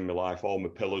 chaos was in my life. All my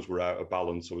pillars were out of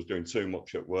balance. I was doing too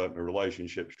much at work. My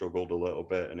relationship struggled a little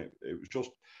bit. And it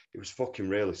was fucking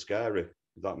really scary,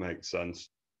 if that makes sense,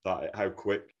 that how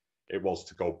quick it was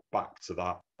to go back to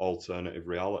that alternative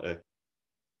reality.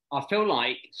 I feel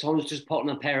like someone's just put on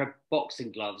a pair of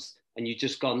boxing gloves and you've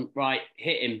just gone, right,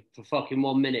 hit him for fucking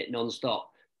 1 minute non-stop.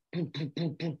 Boom, boom,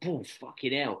 boom, boom, boom,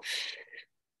 fucking hell.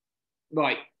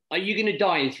 Right, are you going to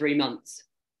die in 3 months?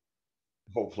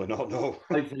 Hopefully not, no.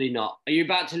 Hopefully not. Are you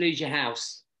about to lose your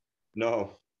house?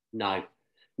 No. No.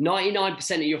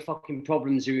 99% of your fucking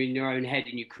problems are in your own head,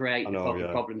 and you create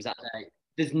problems that day.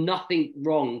 There's nothing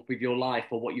wrong with your life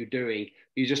or what you're doing.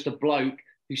 You're just a bloke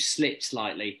who slipped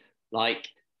slightly. Like,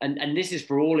 and this is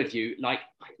for all of you. Like,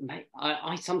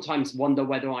 I sometimes wonder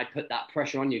whether I put that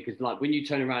pressure on you, because like when you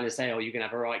turn around and say, oh, you're going to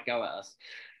have a right go at us.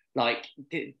 Like,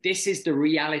 this is the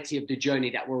reality of the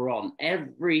journey that we're on.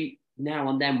 Every now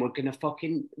and then we're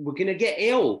gonna get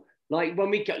ill. Like when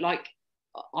we get, like,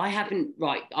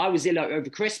 I was ill over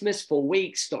Christmas, 4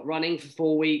 weeks, stopped running for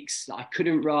 4 weeks. I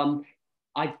couldn't run.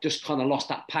 I just kind of lost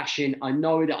that passion. I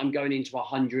know that I'm going into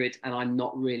 100 and I'm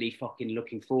not really fucking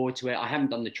looking forward to it. I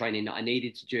haven't done the training that I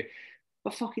needed to do,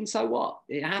 but fucking so what?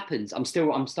 It happens. I'm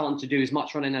starting to do as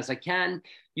much running as I can.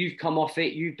 You've come off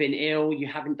it. You've been ill. You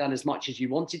haven't done as much as you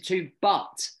wanted to,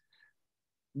 but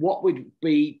what would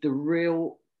be the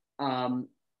real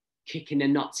kick in the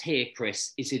nuts here,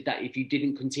 Chris, is that if you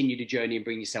didn't continue the journey and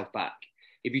bring yourself back,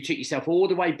 if you took yourself all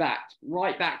the way back,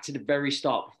 right back to the very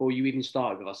start before you even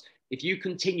started with us, if you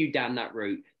continued down that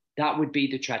route, that would be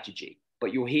the tragedy.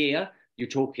 But you're here, you're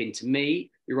talking to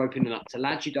me, you're opening up to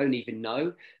lads you don't even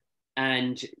know,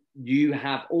 and you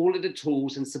have all of the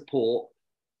tools and support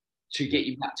to get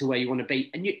you back to where you want to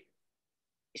be. And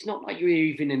it's not like you're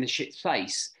even in a shit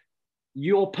space.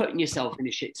 You're putting yourself in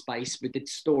a shit space with the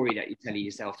story that you're telling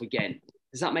yourself again.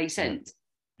 Does that make sense?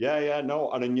 Yeah, no.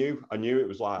 And I knew it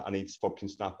was like, I need to fucking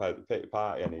snap out the pity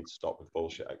party. I need to stop with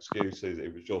bullshit excuses.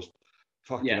 It was just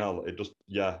fucking hell. It just,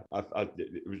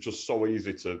 it was just so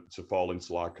easy to fall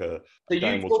into like a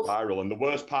downward spiral. And the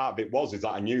worst part of it is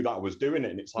that I knew that I was doing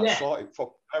it, and it's like, sort it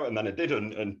fuck out, and then I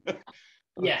didn't. And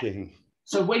yeah.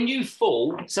 So when you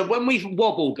fall, so when we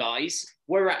wobble, guys,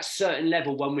 we're at a certain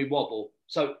level when we wobble.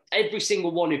 So every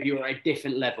single one of you are at a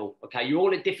different level. Okay, you're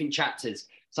all at different chapters.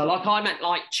 So like I'm at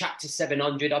like chapter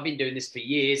 700. I've been doing this for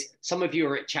years. Some of you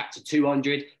are at chapter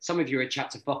 200. Some of you are at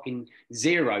chapter fucking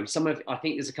 0. I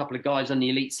think there's a couple of guys on the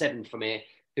Elite 7 from here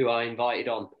who I invited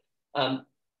on.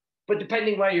 But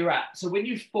depending where you're at. So when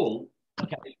you fall,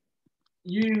 okay,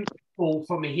 you fall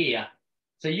from here.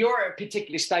 So you're at a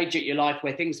particular stage of your life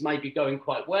where things may be going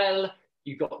quite well.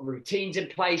 You've got routines in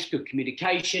place, good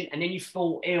communication, and then you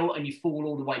fall ill and you fall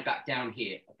all the way back down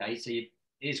here. Okay, so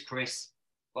here's Chris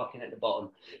fucking at the bottom.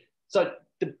 So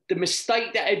the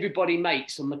mistake that everybody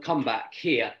makes on the comeback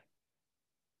here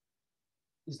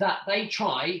is that they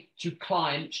try to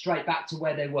climb straight back to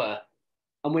where they were,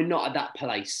 and we're not at that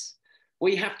place.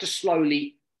 We have to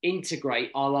slowly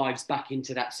integrate our lives back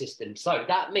into that system. So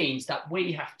that means that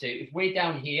we have to, if we're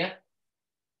down here,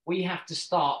 we have to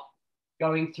start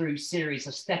going through series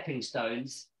of stepping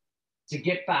stones to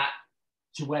get back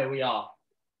to where we are.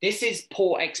 This is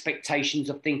poor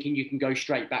expectations of thinking you can go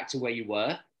straight back to where you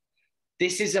were.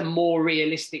 This is a more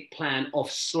realistic plan of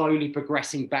slowly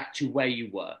progressing back to where you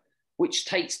were, which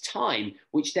takes time,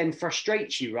 which then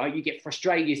frustrates you, right? You get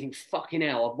frustrated, you think, fucking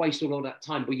hell, I've wasted all that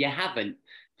time, but you haven't,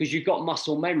 because you've got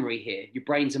muscle memory here. Your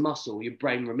brain's a muscle, your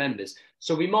brain remembers.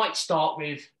 So we might start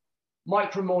with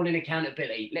micro morning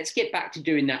accountability. Let's get back to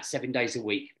doing that 7 days a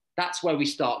week. That's where we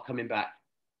start coming back.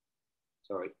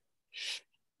 Sorry.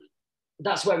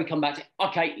 That's where we come back to,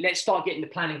 okay, let's start getting the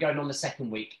planning going on the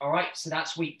second week. All right, so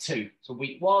that's week 2. So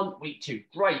week 1, week 2,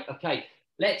 great. Okay,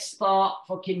 let's start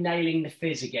fucking nailing the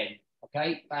fizz again.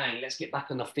 Okay, bang, let's get back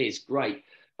on the fizz, great.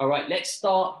 All right, let's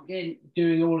start again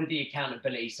doing all of the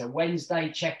accountability. So Wednesday,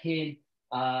 check-in,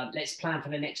 let's plan for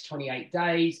the next 28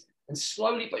 days. And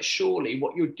slowly but surely,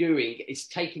 what you're doing is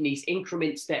taking these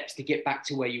increment steps to get back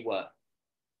to where you were.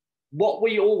 What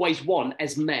we always want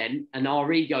as men, and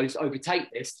our egos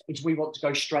overtake this, is we want to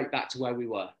go straight back to where we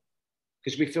were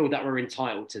because we feel that we're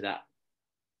entitled to that.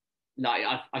 Like,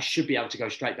 I should be able to go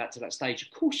straight back to that stage.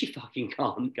 Of course you fucking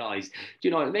can't, guys. Do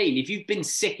you know what I mean? If you've been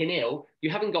sick and ill, you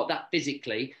haven't got that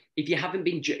physically. If you haven't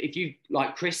been, if you,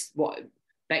 like Chris,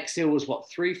 Bexhill was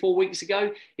 3-4 weeks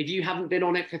ago. If you haven't been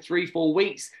on it for 3-4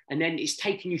 weeks, and then it's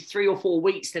taken you 3 or 4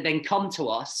 weeks to then come to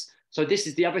us. So this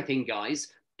is the other thing, guys.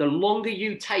 The longer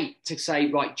you take to say,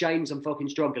 right, James, I'm fucking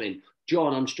struggling.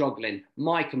 John, I'm struggling.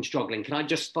 Mike, I'm struggling. Can I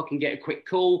just fucking get a quick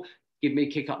call? Give me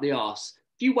a kick up the arse.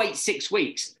 If you wait 6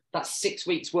 weeks, that's 6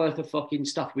 weeks worth of fucking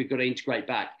stuff we've got to integrate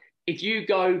back. If you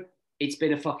go, it's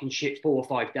been a fucking shit 4 or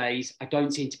 5 days. I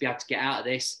don't seem to be able to get out of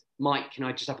this. Mike, can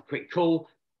I just have a quick call?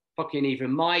 Fucking either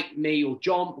Mike, me, or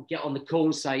John will get on the call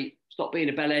and say, stop being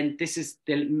a bell end. This is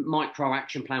the micro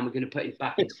action plan we're going to put it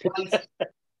back into place.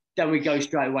 Then we go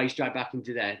straight back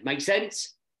into there. Make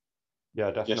sense?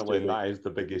 Yeah, definitely. And that is the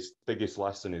biggest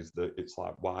lesson, is that it's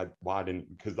like, why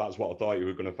didn't, because that's what I thought you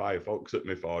were going to fire folks at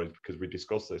me for, is because we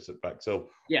discussed this at Bexhill.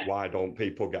 Yeah. Why don't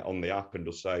people get on the app and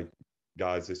just say,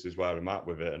 guys, this is where I'm at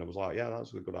with it? And I was like, yeah,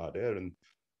 that's a good idea. And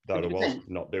there I was,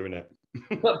 not doing it.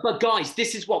 but guys,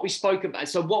 this is what we spoke about.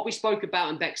 So what we spoke about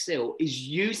in Bexhill is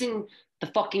using the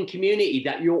fucking community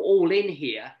that you're all in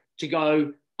here to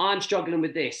go, I'm struggling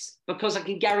with this, because I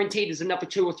can guarantee there's another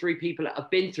 2 or 3 people that have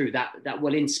been through that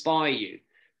will inspire you.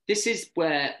 This is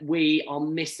where we are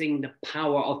missing the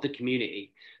power of the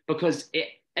community, because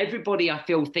everybody, I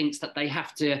feel, thinks that they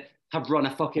have to have run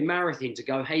a fucking marathon to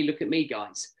go, hey, look at me,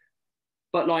 guys.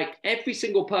 But like every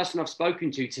single person I've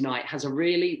spoken to tonight has a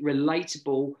really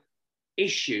relatable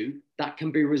issue that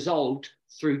can be resolved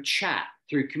through chat,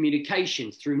 through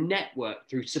communication, through network,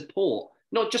 through support,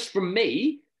 not just from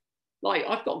me. Like,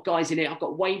 I've got guys in here. I've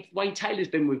got Wayne Taylor's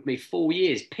been with me 4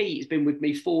 years. Pete has been with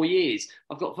me 4 years.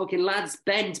 I've got fucking lads.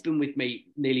 Ben's been with me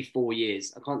nearly 4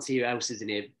 years. I can't see who else is in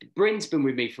here. Bryn's been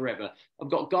with me forever. I've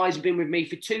got guys who've been with me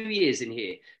for 2 years in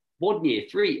here, 1 year,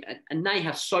 3, and they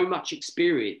have so much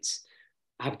experience,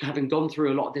 having gone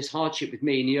through a lot of this hardship with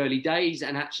me in the early days,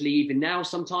 and actually even now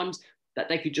sometimes, that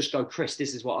they could just go, Chris,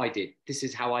 this is what I did. This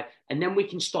is how and then we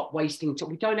can stop wasting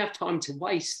time. We don't have time to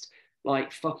waste,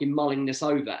 like fucking mulling this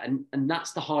over. And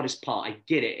that's the hardest part. I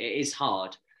get it. It is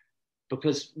hard,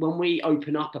 because when we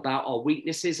open up about our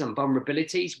weaknesses and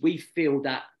vulnerabilities, we feel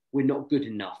that we're not good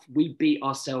enough. We beat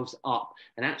ourselves up.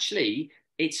 And actually,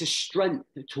 it's a strength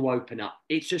to open up.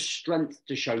 It's a strength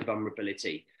to show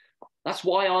vulnerability. That's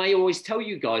why I always tell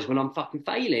you guys when I'm fucking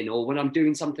failing or when I'm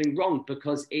doing something wrong,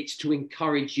 because it's to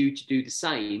encourage you to do the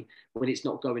same when it's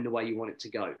not going the way you want it to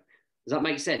go. Does that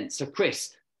make sense? So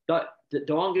Chris, there aren't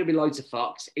going to be loads of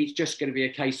fucks. It's just going to be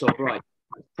a case of, right,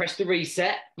 press the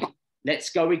reset, Let's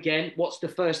go again. What's the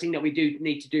first thing that we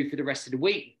need to do for the rest of the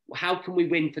week? How can we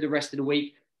win for the rest of the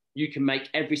week? You can make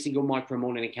every single micro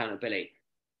morning accountability.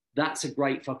 That's a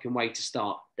great fucking way to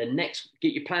start. The next,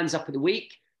 get your plans up for the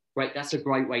week. Right, that's a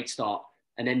great way to start.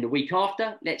 And then the week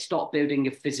after, let's start building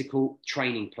a physical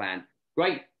training plan.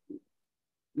 Great.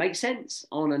 Makes sense.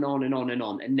 On and on and on and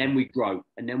on. And then we grow.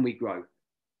 And then we grow.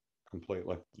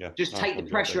 Completely. Yeah. Just take the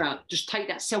pressure out. Just take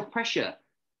that self-pressure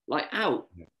out.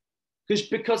 Yeah.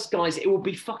 Because guys, it will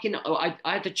be fucking... I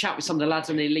had to chat with some of the lads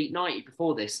on the Elite 90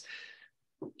 before this.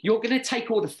 You're going to take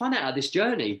all the fun out of this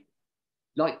journey.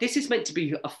 Like, this is meant to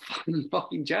be a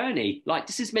fucking journey. Like,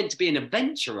 this is meant to be an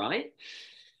adventure, right?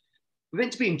 We're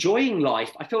meant to be enjoying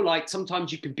life. I feel like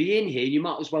sometimes you could be in here, you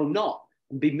might as well not,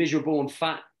 and be miserable and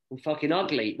fat and fucking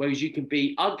ugly. Whereas you can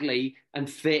be ugly and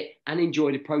fit and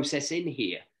enjoy the process in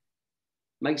here.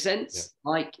 Make sense?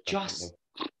 Yeah, like, definitely. Just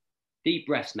deep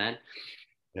breaths, man.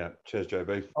 Yeah. Cheers,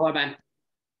 JB. All right, man.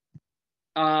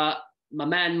 My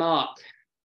man, Mark.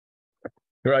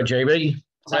 You're right, JB.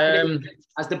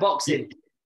 As the boxing.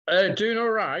 Doing all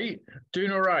right.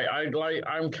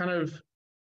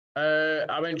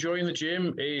 I'm enjoying the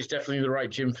gym. It is definitely the right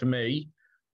gym for me.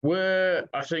 Where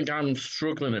I think I'm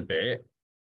struggling a bit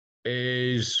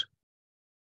is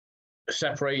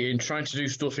separating, trying to do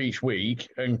stuff each week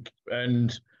and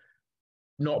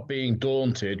not being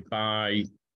daunted by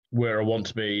where I want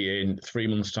to be in 3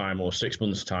 months' time or 6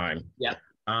 months' time. Yeah.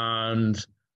 And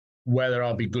whether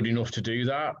I'll be good enough to do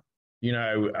that,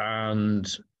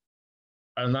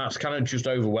 and that's kind of just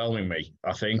overwhelming me.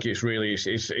 I think it's really,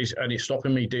 and it's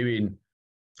stopping me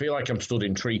feel like I'm stood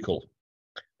in treacle,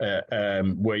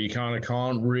 where you kind of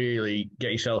can't really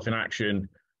get yourself in action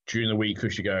during the week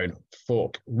because you're going,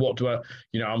 fuck, what do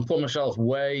I'm putting myself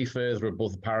way further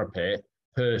above the parapet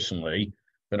personally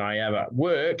than I am at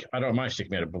work. I don't mind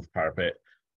sticking it above the parapet.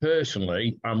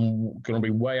 Personally, I'm going to be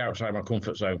way outside my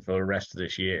comfort zone for the rest of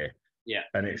this year. Yeah.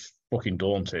 And it's fucking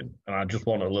daunting. And I just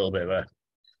want a little bit of a...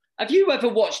 Have you ever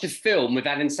watched a film with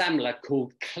Adam Sandler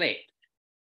called Click?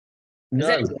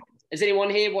 No. Has anyone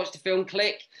here watched the film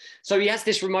Click? So he has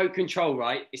this remote control,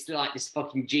 right? It's like this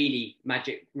fucking genie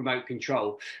magic remote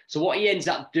control. So what he ends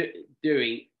up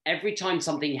doing, every time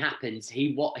something happens,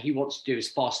 what he wants to do is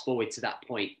fast forward to that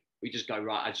point. We just go,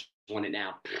 right, I just want it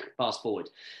now. Fast forward.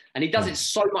 And he does it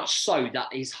so much so that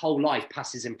his whole life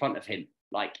passes in front of him.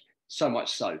 Like, so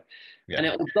much so. Yeah. And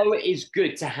although it is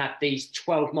good to have these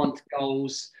 12-month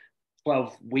goals,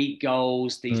 12-week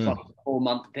goals, these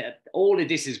 4-month, all of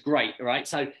this is great, right?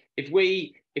 So if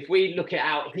we look at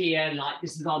out here, like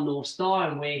this is our North Star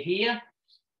and we're here,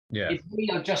 if we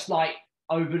are just like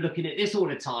overlooking at this all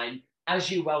the time,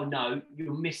 as you well know,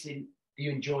 you're missing the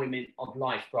enjoyment of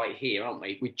life right here, aren't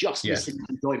we? We're just missing the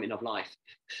enjoyment of life.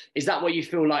 Is that what you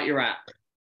feel like you're at?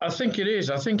 I think it is.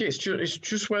 I think it's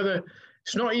just whether...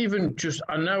 It's not even just,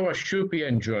 I know I should be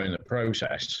enjoying the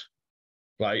process.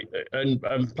 Like, and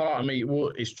part of me,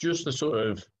 well, it's just the sort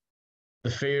of the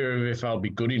fear of if I'll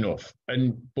be good enough.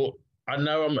 But I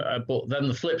know but then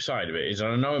the flip side of it is,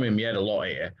 and I know I'm in my head a lot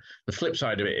here, the flip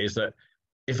side of it is that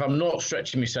if I'm not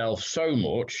stretching myself so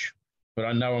much, but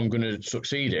I know I'm going to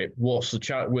succeed it, where's the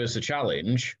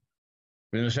challenge?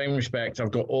 In the same respect, I've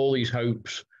got all these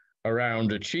hopes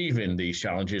around achieving these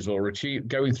challenges or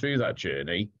going through that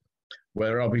journey,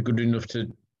 whether I'll be good enough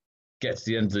to get to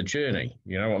the end of the journey.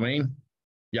 You know what I mean?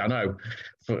 Yeah, I know.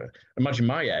 Imagine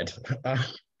my head.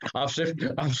 I've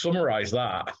summarised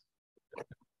that.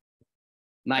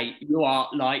 Mate,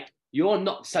 you're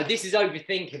not. So this is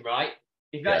overthinking, right?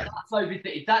 If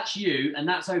that's you and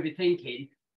that's overthinking,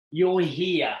 you're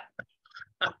here.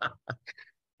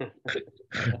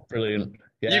 Brilliant.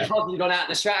 Yeah. You've probably gone out of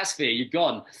the stratosphere. You've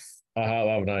gone. I have,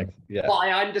 haven't I? Yeah. But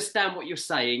I understand what you're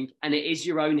saying, and it is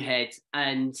your own head,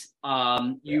 and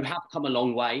you have come a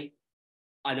long way.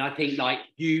 And I think, like,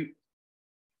 if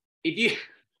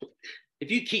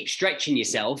you keep stretching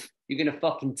yourself, you're gonna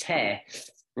fucking tear,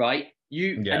 right?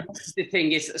 And this is the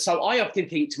thing is, so I often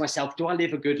think to myself, do I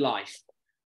live a good life?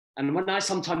 And when I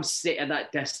sometimes sit at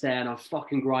that desk there and I'm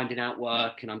fucking grinding out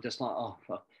work, and I'm just like, oh,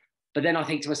 fuck. But then I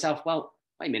think to myself, well,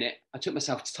 wait a minute, I took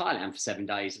myself to Thailand for 7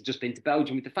 days. I've just been to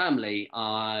Belgium with the family.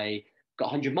 I got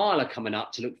 100 miler coming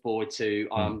up to look forward to.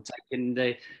 I'm taking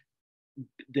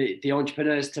the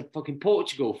entrepreneurs to fucking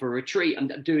Portugal for a retreat. I'm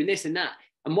doing this and that.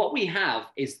 And what we have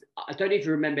is, I don't even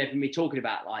remember me talking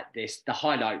about like this, the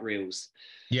highlight reels.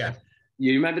 Yeah.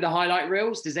 You remember the highlight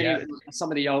reels? Does any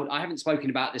some of the old, I haven't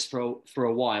spoken about this for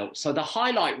a while. So the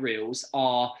highlight reels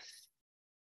are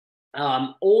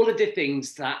all of the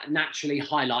things that naturally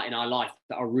highlight in our life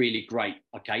that are really great.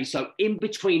 Okay, so in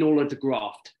between all of the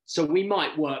graft, so we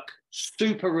might work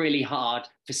super really hard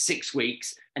for 6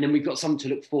 weeks, and then we've got something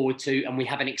to look forward to, and we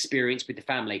have an experience with the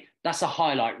family. That's a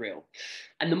highlight reel.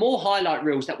 And the more highlight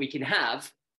reels that we can have,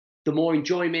 the more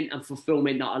enjoyment and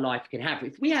fulfillment that our life can have.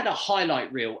 If we had a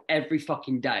highlight reel every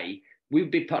fucking day,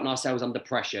 we'd be putting ourselves under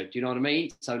pressure. Do you know what I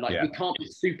mean? So like, we can't be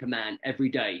Superman every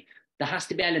day. There has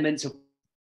to be elements of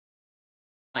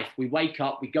life. We wake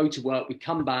up, we go to work, we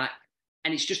come back,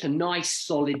 and it's just a nice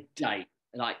solid day.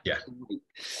 Like,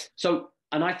 so,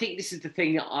 and I think this is the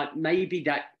thing that maybe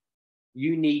that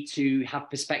you need to have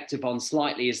perspective on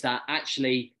slightly, is that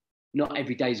actually not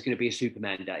every day is going to be a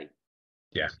Superman day.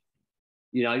 Yeah.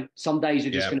 You know, some days are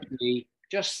just going to be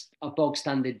just a bog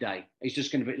standard day. It's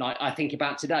just going to be like, I think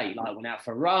about today, like I went out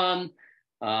for a run,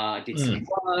 I did some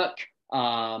work,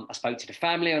 I spoke to the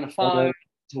family on the phone,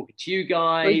 talking to you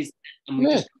guys. And we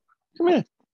Come here,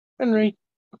 Henry.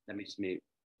 Let me just mute.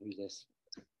 Who's this?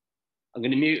 I'm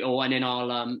going to mute all, and then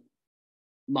I'll,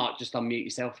 Mark, just unmute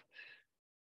yourself.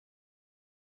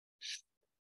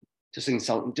 Just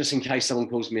in case someone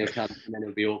calls me a cunt, and then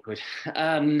it'll be awkward.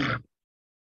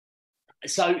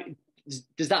 So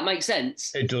does that make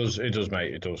sense? It does,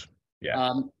 mate. It does.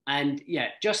 Yeah. And yeah,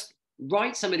 just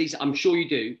write some of these. I'm sure you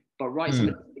do, but write some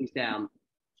of these down.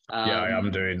 Yeah, I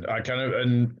am doing. I kind of,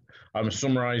 and I'm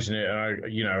summarising it,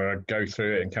 and I go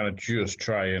through it and kind of just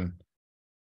try and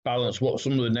balance what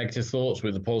some of the negative thoughts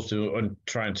with the positive, and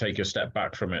try and take a step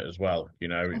back from it as well. You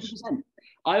know, 100%.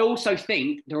 I also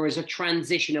think there is a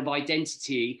transition of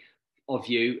identity of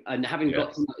you, and having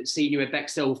seen you at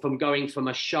Bexhill, from going from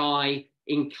a shy,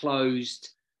 enclosed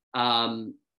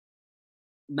man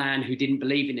who didn't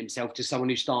believe in himself to someone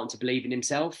who's starting to believe in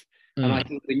himself. And I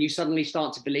think when you suddenly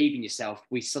start to believe in yourself,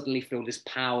 we suddenly feel this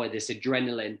power, this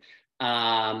adrenaline,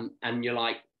 and you're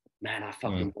like, man, I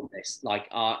fucking want this. Like,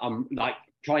 I'm like,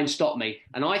 try and stop me.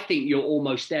 And I think you're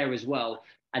almost there as well.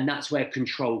 And that's where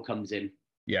control comes in.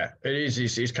 Yeah, it is.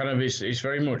 It's kind of, it's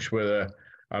very much where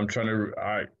I'm trying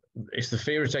to, it's the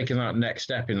fear of taking that next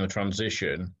step in the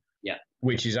transition,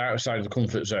 which is outside of the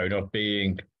comfort zone of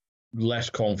being less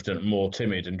confident, more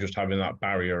timid, and just having that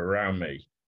barrier around me.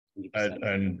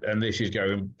 And this is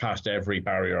going past every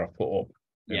barrier I've put up.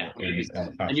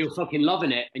 And you're fucking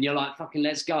loving it, and you're like, fucking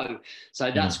let's go.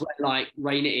 So that's where, like,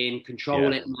 rein it in,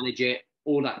 control it, manage it,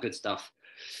 all that good stuff.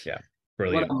 Yeah,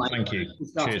 brilliant. Thank you.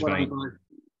 Cheers, mate.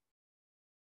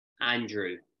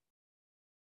 Andrew.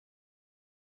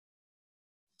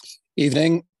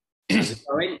 Evening. How's it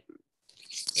going?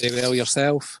 Very well,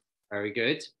 yourself? Very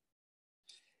good.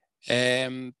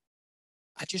 I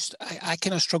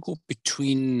kind of struggle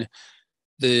between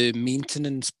the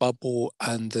maintenance bubble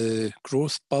and the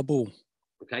growth bubble.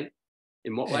 Okay.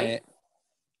 In what way?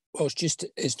 Well,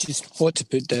 it's just what to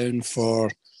put down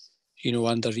for,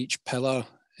 under each pillar.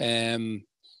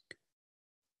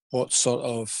 What sort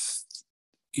of,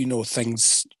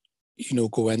 things,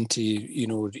 go into,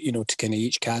 to kind of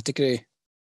each category.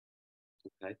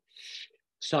 Okay.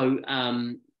 So,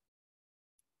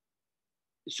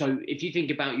 so if you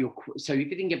think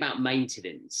about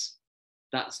maintenance,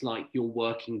 that's like your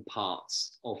working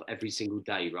parts of every single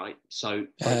day, right? So,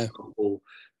 for example,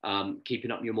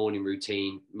 keeping up your morning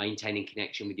routine, maintaining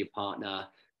connection with your partner,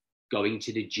 going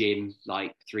to the gym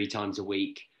like 3 times a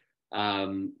week,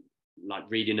 like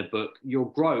reading a book.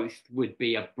 Your growth would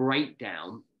be a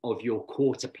breakdown of your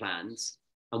quarter plans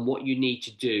and what you need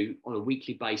to do on a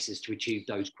weekly basis to achieve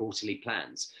those quarterly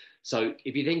plans. So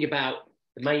if you think about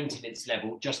the maintenance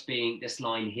level just being this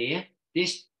line here,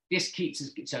 this keeps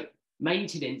us, so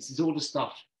maintenance is all the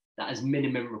stuff that has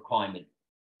minimum requirement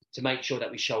to make sure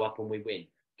that we show up and we win.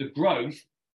 The growth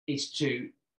is to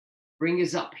bring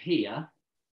us up here,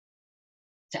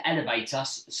 to elevate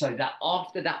us, so that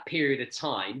after that period of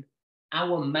time,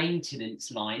 our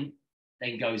maintenance line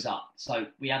then goes up. So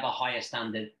we have a higher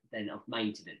standard then of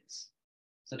maintenance.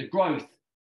 So the growth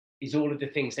is all of the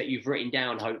things that you've written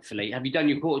down, hopefully. Have you done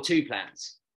your Q2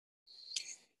 plans?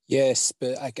 Yes,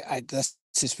 but this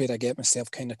is where I get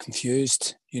myself kind of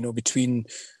confused, between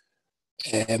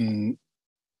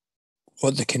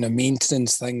what the kind of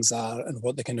maintenance things are and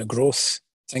what the kind of growth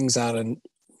things are, and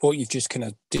what you've just kind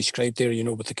of described there,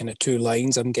 with the kind of 2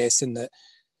 lines. I'm guessing that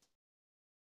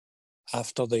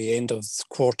after the end of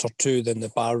Q2, then the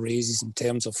bar raises in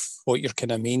terms of what your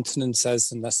kind of maintenance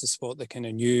is, and this is what the kind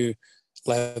of new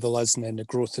level is, and then the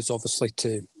growth is obviously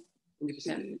to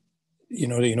 100%.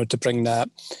 To bring that.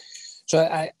 So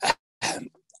I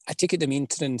take it the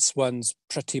maintenance ones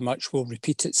pretty much will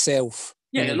repeat itself.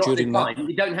 Yeah, a lot of the time.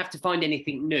 You don't have to find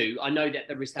anything new. I know that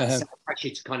there is that pressure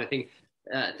to kind of think.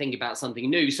 think about something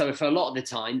new. So for a lot of the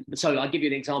time, so I'll give you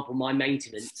an example. My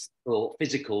maintenance or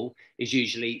physical is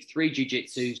usually 3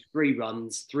 jiu-jitsus, 3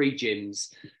 runs, 3 gyms.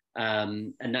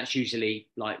 And that's usually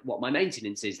like what my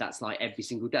maintenance is. That's like every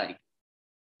single day.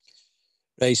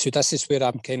 Right. So this is where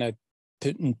I'm kind of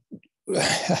putting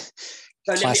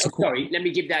so let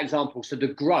me give that example. So the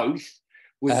growth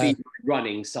would be the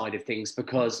running side of things,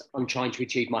 because I'm trying to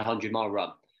achieve my 100-mile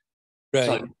run. Right.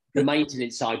 So the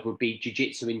maintenance side would be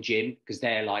jiu-jitsu and gym, because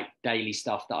they're like daily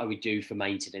stuff that I would do for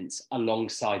maintenance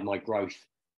alongside my growth,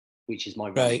 which is my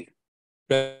running.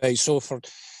 Right.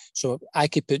 So I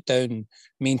could put down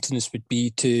maintenance would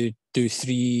be to do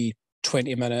 3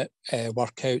 20-minute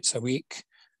workouts a week,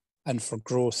 and for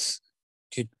growth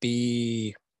could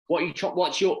be.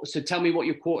 So tell me what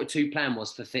your Q2 plan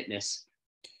was for fitness.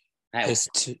 Is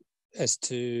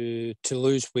to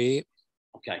lose weight.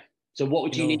 Okay. So what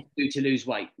would you need to do to lose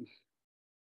weight?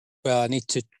 Well, I need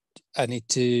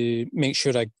to make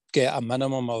sure I get a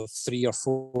minimum of 3 or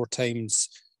 4 times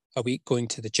a week going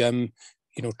to the gym,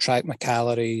 track my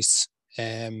calories,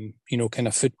 kind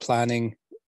of food planning,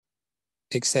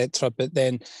 etc. But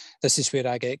then this is where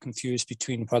I get confused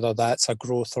between whether that's a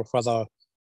growth or whether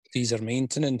these are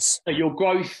maintenance. So your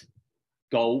growth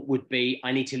goal would be,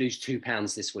 I need to lose 2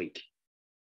 pounds this week.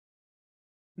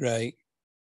 Right.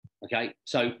 Okay.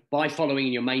 So by following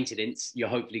your maintenance, you're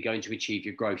hopefully going to achieve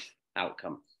your growth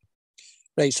outcome.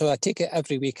 Right. So I take it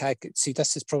every week. I could see,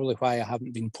 this is probably why I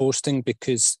haven't been posting,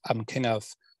 because I'm kind of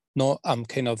not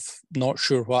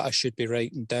sure what I should be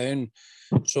writing down.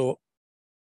 So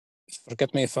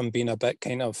forgive me if I'm being a bit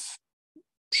kind of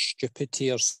stupid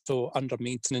here. So under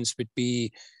maintenance would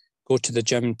be go to the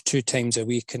gym 2 times a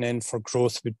week, and then for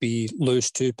growth would be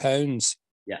lose 2 pounds.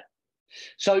 Yeah.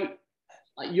 So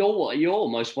you're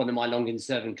almost one of my longest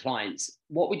serving clients.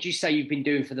 What would you say you've been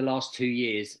doing for the last 2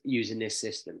 years using this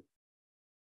system?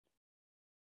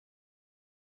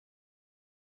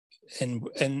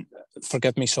 And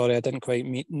forgive me, sorry, I didn't quite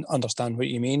understand what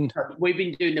you mean. We've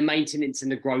been doing the maintenance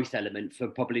and the growth element for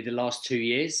probably the last 2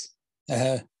 years.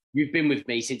 You've been with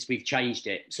me since we've changed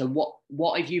it. So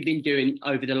what have you been doing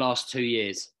over the last 2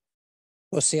 years?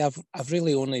 Well, see, I've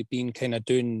really only been kind of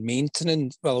doing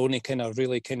maintenance. Well, only kind of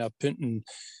really kind of putting,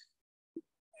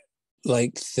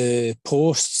 like, the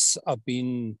posts have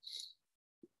been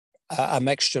a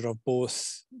mixture of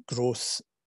both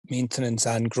maintenance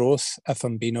and growth. If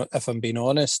I'm being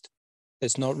honest,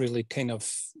 it's not really kind of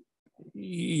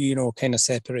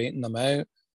separating them out.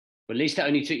 Well, at least it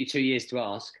only took you 2 years to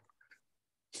ask.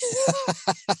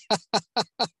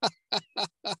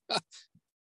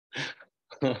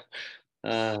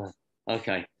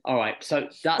 Okay, all right. So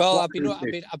that's I've been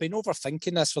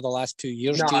overthinking this for the last 2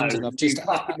 years, no, James, and I've just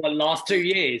the last 2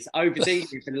 years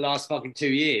overthinking for the last fucking 2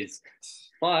 years.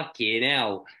 Fucking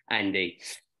hell, Andy.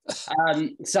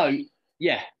 So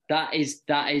yeah, that is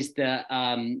the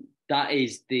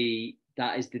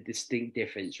distinct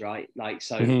difference, right? Like,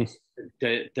 so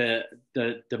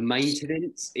the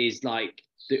maintenance is like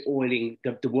the oiling,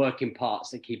 the working parts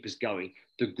that keep us going.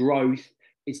 The growth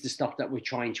is the stuff that we're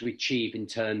trying to achieve in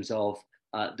terms of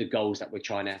the goals that we're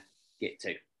trying to get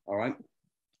to. All right.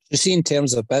 You see, in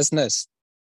terms of business,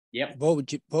 yep. What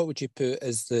would you put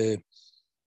as the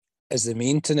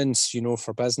maintenance,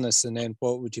 for business, and then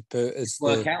what would you put as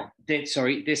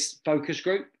this focus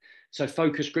group? So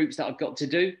focus groups that I've got to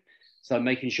do. So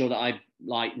making sure that I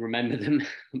remember them,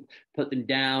 put them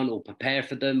down, or prepare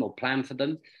for them, or plan for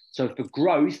them. So for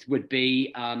growth would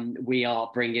be, we are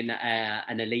bringing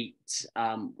an elite.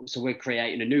 So we're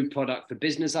creating a new product for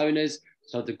business owners.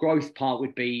 So the growth part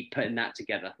would be putting that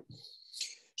together.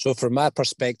 So from my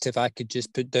perspective, I could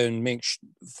just put down,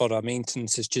 for our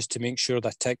maintenance is just to make sure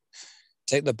that I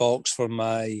tick the box for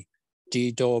my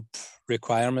GDOB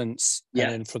requirements. Yeah.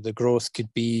 And then for the growth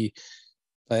could be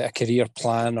a career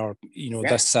plan, or,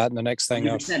 this, that, and the next thing.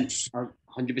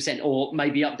 100%, or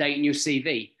maybe updating your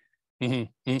CV.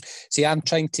 Mm-hmm. See, I'm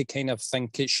trying to kind of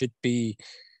think it should be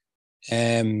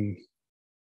something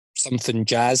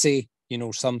jazzy,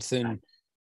 something,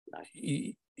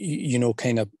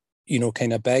 kind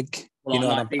of big.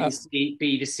 Well,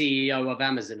 be the CEO of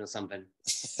Amazon or something.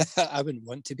 I wouldn't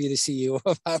want to be the CEO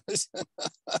of Amazon.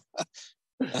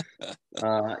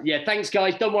 Yeah, thanks,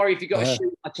 guys. Don't worry if you got a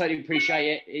shoot. I totally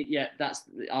appreciate it. Yeah, that's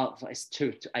it's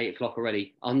 2 to 8 o'clock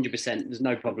already. 100%. There's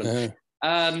no problem.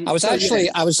 I was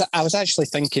actually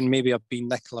thinking maybe I'd be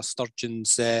Nicola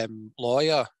Sturgeon's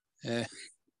lawyer.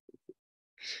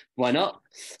 Why not?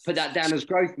 Put that down as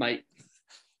growth, mate.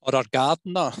 Or our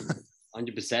gardener.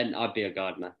 100%. I'd be a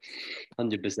gardener.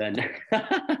 100%.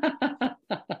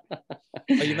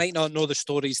 Well, you might not know the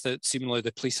stories that seemingly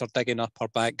the police are digging up our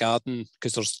back garden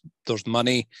because there's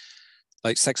money,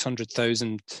 like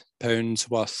 £600,000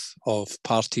 worth of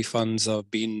party funds have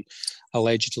been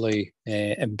allegedly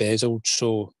embezzled.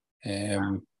 So,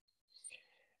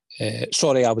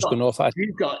 sorry, I was going off.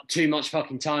 You've got too much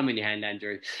fucking time on your hand,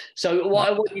 Andrew. So what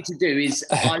I want you to do is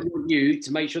I want you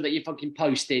to make sure that you're fucking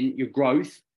posting your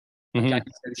growth. Okay,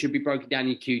 so it should be broken down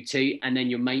in QT, and then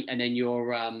your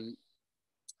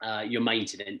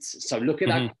maintenance. So look at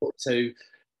that too.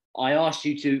 I asked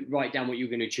you to write down what you're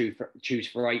going to choose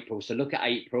for April. So look at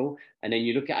April, and then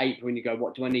you look at April and you go,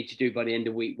 what do I need to do by the end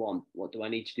of week 1? What do I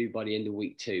need to do by the end of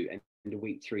week 2, end of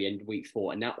week 3, end of week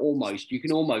 4? And that you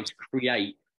can almost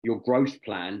create your growth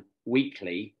plan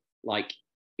weekly, like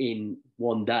in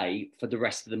one day for the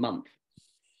rest of the month.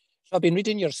 So I've been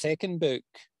reading your second book,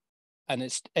 and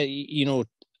it's, and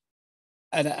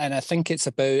I think it's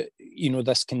about,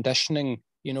 this conditioning,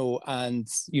 and,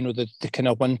 the kind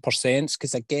of 1%,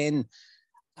 because again,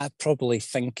 I'm probably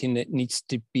thinking it needs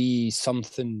to be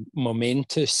something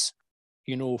momentous,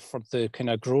 for the kind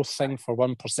of growth thing for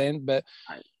 1%, but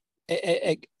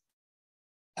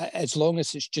as long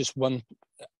as it's just 1%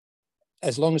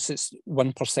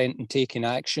 and taking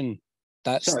action,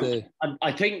 that's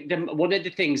I think one of the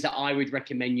things that I would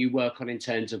recommend you work on in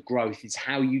terms of growth is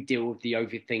how you deal with the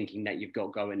overthinking that you've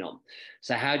got going on.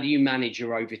 So how do you manage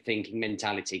your overthinking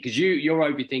mentality? Because your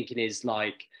overthinking is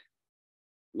like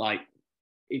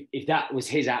if that was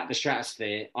his out of the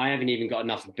stratosphere, I haven't even got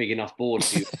a big enough board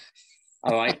for you.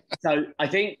 All right. So I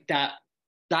think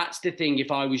that's the thing. If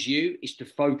I was you, is to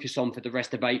focus on for the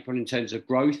rest of April in terms of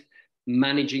growth,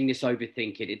 managing this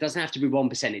overthinking. It doesn't have to be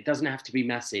 1%. It doesn't have to be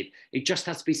massive. It just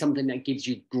has to be something that gives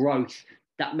you growth,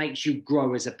 that makes you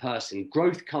grow as a person.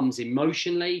 Growth comes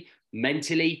emotionally,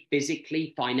 mentally,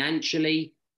 physically,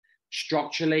 financially,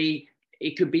 structurally.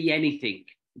 It could be anything.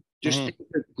 Just think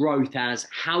of growth as,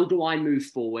 how do I move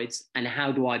forwards and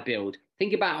how do I build?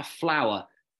 Think about a flower.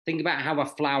 Think about how a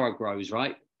flower grows,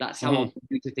 right? That's how I want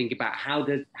you to think about how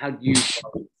do you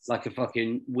grow like a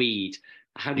fucking weed.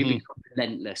 How do you become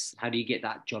relentless? How do you get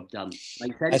that job done?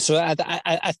 Make sense? So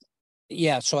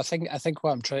so I think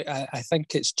what I'm trying, I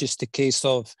think it's just a case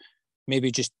of maybe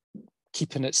just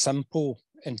keeping it simple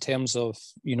in terms of,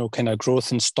 kind of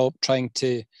growth, and stop trying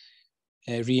to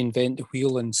reinvent the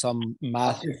wheel in some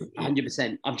math.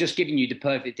 100%. I've just given you the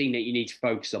perfect thing that you need to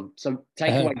focus on. So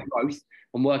take away growth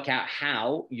and work out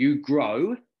how you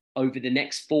grow over the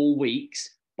next 4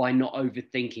 weeks by not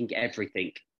overthinking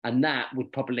everything. And that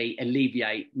would probably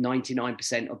alleviate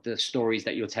 99% of the stories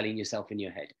that you're telling yourself in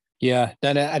your head. Yeah,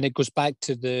 and it goes back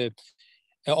to it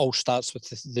all starts with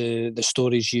the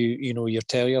stories you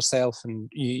tell yourself, and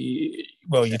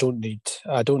I don't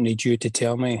need you to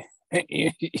tell me. I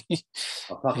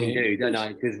fucking do, don't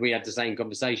I? Because we have the same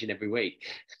conversation every week.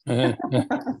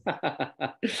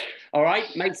 All right,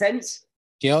 make sense?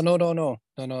 Yeah, no.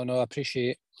 I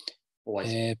appreciate.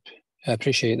 Always. I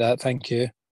appreciate that. Thank you.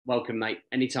 Welcome, mate.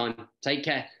 Anytime. Take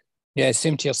care. Yeah,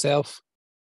 same to yourself.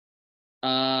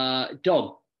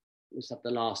 Dom, let's have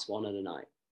the last one of the night.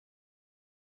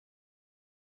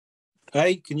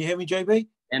 Hey, can you hear me, JB?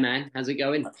 Yeah, man. How's it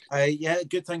going? Yeah,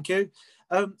 good, thank you.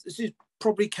 This is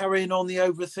probably carrying on the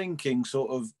overthinking sort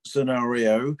of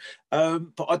scenario,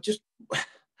 but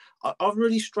I've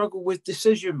really struggled with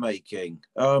decision making.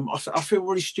 I feel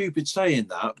really stupid saying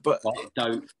that, but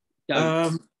don't.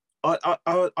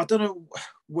 I don't know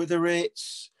whether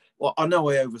it's, well, I know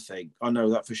I overthink. I know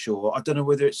that for sure. I don't know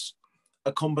whether it's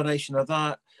a combination of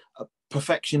that,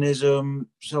 perfectionism,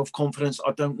 self-confidence.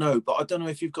 I don't know, but I don't know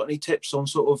if you've got any tips on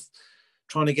sort of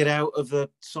trying to get out of the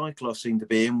cycle I seem to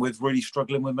be in with really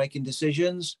struggling with making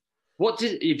decisions.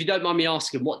 If you don't mind me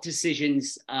asking, what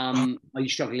decisions are you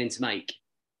struggling to make?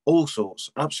 All sorts,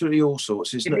 absolutely all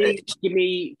sorts. Give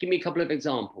me a couple of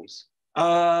examples.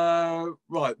 Right,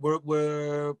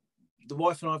 we're the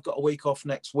wife and I've got a week off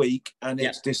next week, and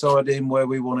it's deciding where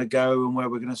we want to go and where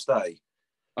we're going to stay.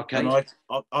 Okay. And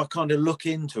I kind of look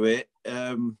into it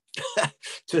to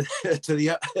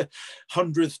the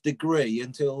 100th degree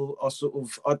until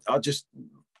I just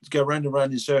go round and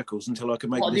round in circles until I can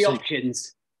make. What are the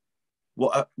options?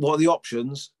 What are the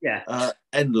options? Yeah.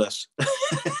 Endless.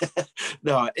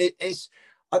 No, it's.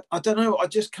 I don't know. I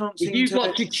just can't. If you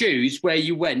got to choose where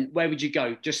you went, where would you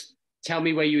go? Just tell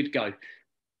me where you would go.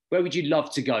 Where would you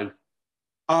love to go?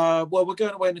 Well, we're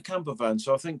going away in a camper van,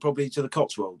 so I think probably to the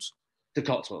Cotswolds. The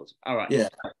Cotswolds. All right. Yeah.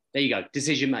 There you go.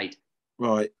 Decision made.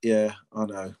 Right. Yeah, I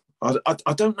know.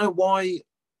 I don't know why.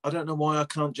 I don't know why I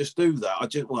can't just do that.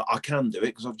 I can do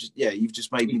it because you've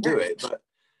just made me do it.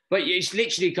 But it's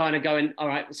literally kind of going, all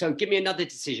right, so give me another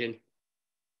decision.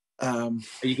 Are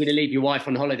you going to leave your wife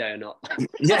on holiday or not?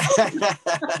 Yeah,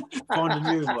 find a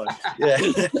new one. Yeah,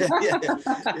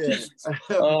 yeah.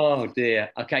 Oh dear.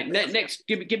 Okay, next,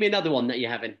 give me another one that you're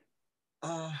having.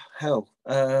 Hell,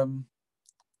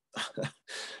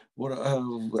 what?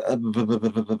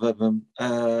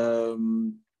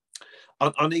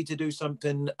 I need to do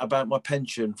something about my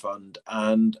pension fund,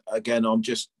 and again, I'm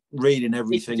just reading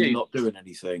everything and not doing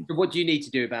anything. So what do you need to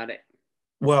do about it?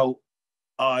 Well,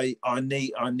 I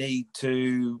need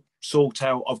to sort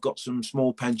out. I've got some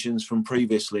small pensions from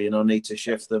previously, and I need to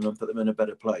shift them and put them in a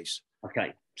better place.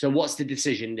 Okay. So what's the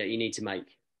decision that you need to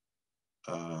make?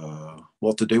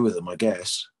 What to do with them, I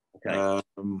guess. Okay.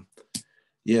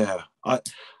 Yeah.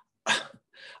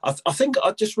 I think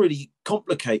I just really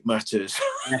complicate matters.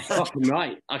 Yeah, fucking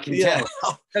right. I can tell.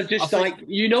 So just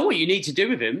you know what you need to do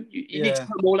with them. You need to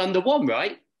put them all under one,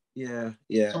 right? Yeah.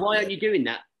 So why aren't you doing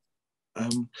that?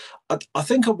 I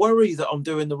think I worry that I'm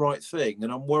doing the right thing,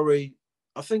 and I'm worried.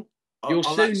 I think you'll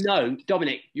soon know,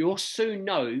 Dominic. You'll soon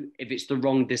know if it's the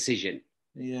wrong decision.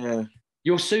 Yeah.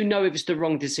 You'll soon know if it's the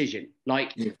wrong decision.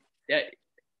 Like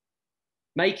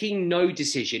making no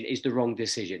decision is the wrong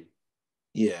decision.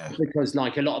 Yeah. Because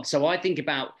like I think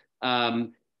about I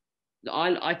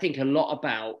think a lot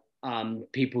about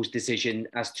people's decision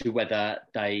as to whether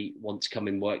they want to come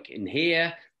and work in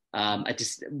here.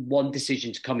 One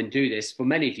decision to come and do this. For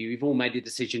many of you, you've all made the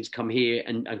decision to come here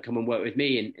and come and work with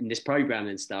me in this program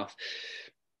and stuff.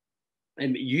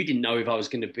 And you didn't know if I was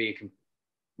going to be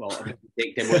a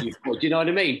dick than what you thought. Do you know what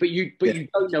I mean? But you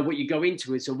don't know what you go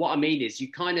into it. So what I mean is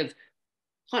you kind of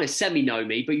semi-know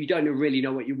me, but you don't really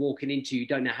know what you're walking into. You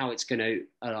don't know how it's going to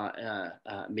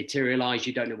materialize.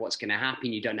 You don't know what's going to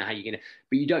happen. You don't know how you're going to,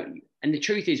 but you don't. And the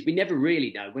truth is, we never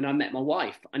really know. When I met my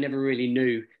wife, I never really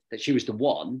knew that she was the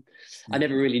one. I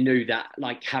never really knew that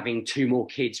like having 2 more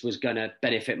kids was going to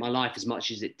benefit my life as much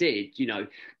as it did. You know,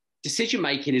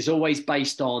 decision-making is always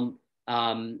based on,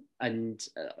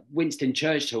 Winston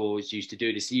Churchill always used to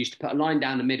do this. He used to put a line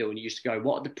down the middle and he used to go,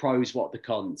 what are the pros, what are the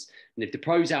cons? And if the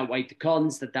pros outweigh the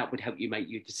cons, that would help you make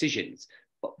your decisions.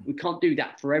 But we can't do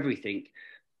that for everything.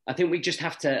 I think we just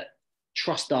have to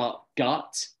trust our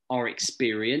gut, our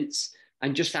experience,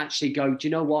 and just actually go, do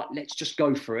you know what? Let's just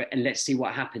go for it and let's see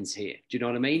what happens here. Do you know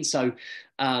what I mean? So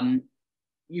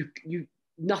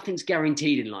nothing's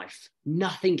guaranteed in life.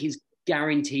 Nothing is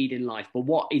guaranteed in life. But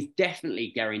what is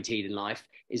definitely guaranteed in life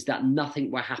is that nothing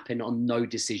will happen on no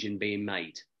decision being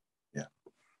made. Yeah.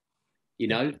 You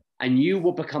know, and you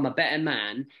will become a better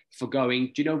man for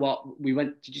going, do you know what?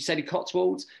 Did you say the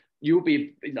Cotswolds? You'll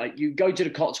be like, you go to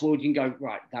the Cotswolds, you can go,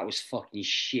 right, that was fucking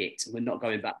shit. We're not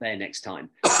going back there next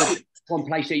time. But it's one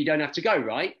place that you don't have to go,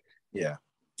 right? Yeah.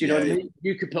 Do you know what I mean?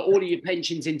 You could put all of your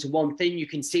pensions into one thing. You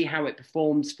can see how it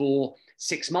performs for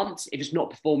 6 months. If it's not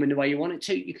performing the way you want it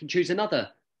to, you can choose another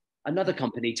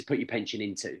company to put your pension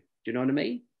into. Do you know what I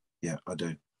mean? Yeah, I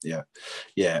do. Yeah.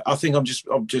 Yeah. I think I'm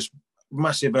just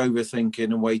massive overthinking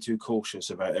and way too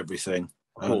cautious about everything.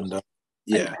 And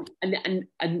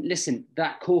and listen,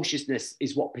 that cautiousness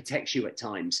is what protects you at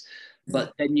times.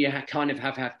 But then you kind of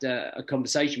have a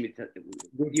conversation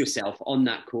with yourself on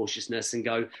that cautiousness and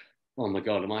go, oh my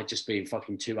God, am I just being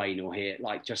fucking too anal here?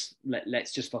 Like, just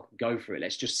let's just fucking go for it.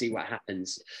 Let's just see what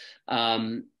happens.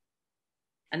 And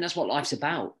that's what life's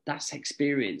about. That's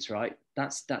experience, right?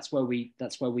 That's where we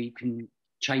can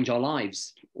change our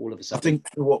lives all of a sudden. I think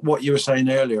what you were saying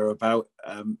earlier about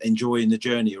enjoying the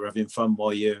journey or having fun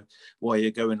while you're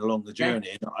going along the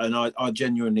journey, and I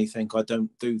genuinely think I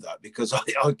don't do that because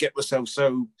I get myself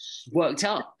so worked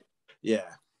up. Yeah.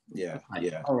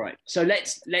 All right. So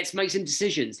let's make some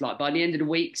decisions. Like by the end of the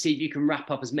week, see if you can wrap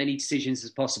up as many decisions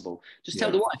as possible. Just tell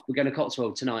the wife we're going to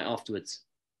Cotswold tonight afterwards.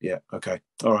 Yeah. Okay.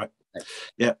 All right.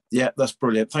 Yeah. That's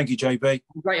brilliant. Thank you, JB.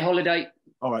 Great holiday.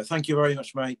 All right. Thank you very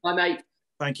much, mate. Bye, mate.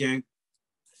 Thank you.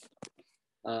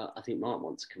 I think Mark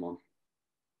wants to come on.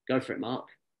 Go for it, Mark.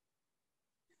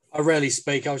 I rarely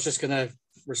speak. I was just going to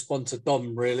respond to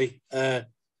Dom, really. I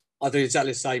do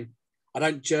exactly the same. I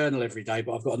don't journal every day,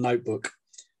 but I've got a notebook.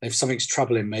 And if something's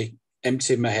troubling me,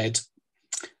 empty in my head,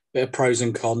 bit of pros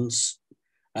and cons,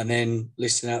 and then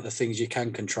listing out the things you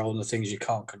can control and the things you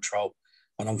can't control.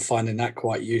 And I'm finding that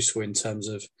quite useful in terms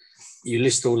of you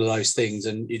list all of those things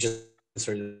and you just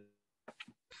through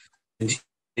and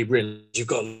you realize you've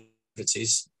got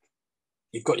activities,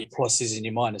 you've got your pluses and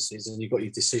your minuses, and you've got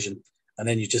your decision, and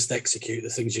then you just execute the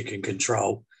things you can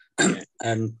control,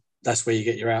 and that's where you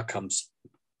get your outcomes.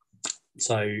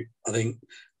 So I think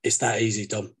it's that easy,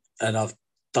 Dom, and I've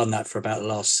done that for about the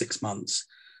last 6 months,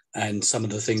 and some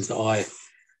of the things that I,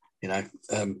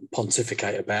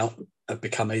 pontificate about have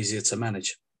become easier to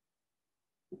manage.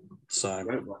 So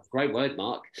great word,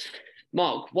 Mark.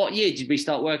 Mark, what year did we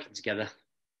start working together?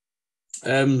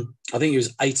 I think it was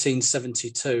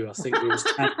 1872. I think it was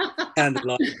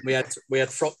candlelight. We had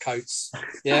frock coats.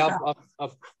 Yeah, I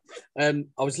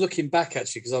was looking back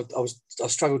actually because I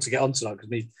struggled to get onto that because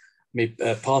me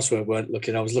password weren't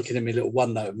looking. I was looking at my little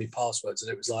OneNote of my passwords,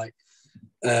 and it was like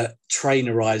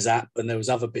Trainerize app, and there was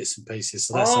other bits and pieces.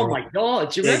 So that's my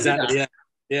god, do you remember that?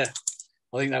 Yeah.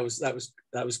 I think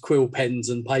that was quill pens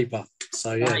and paper.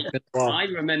 So yeah, I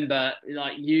remember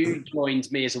like you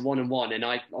joined me as a 1-on-1, and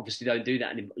I obviously don't do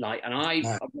that anymore. I'm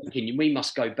thinking we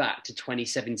must go back to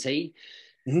 2017.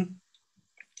 Mm-hmm.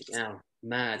 Yeah,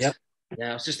 mad. Yep.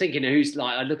 Yeah, I was just thinking who's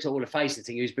like. I looked at all the faces and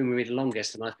thinking who's been with me the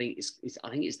longest, and I think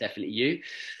it's definitely you.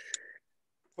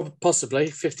 Possibly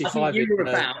 55.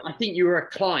 I think you were a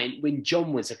client when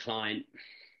John was a client.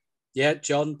 Yeah,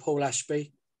 John, Paul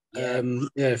Ashby. Yeah,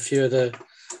 a few of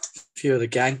the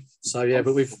gang. So yeah,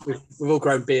 but we've all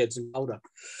grown beards and older.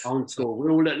 Old school. We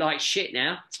all look like shit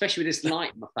now, especially with this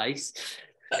light in my face.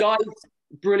 Guys,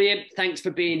 brilliant. Thanks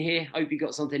for being here. Hope you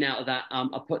got something out of that.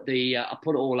 I put it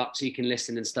all up so you can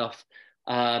listen and stuff.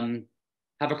 Have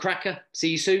a cracker.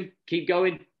 See you soon. Keep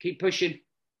going. Keep pushing.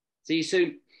 See you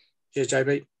soon. Cheers,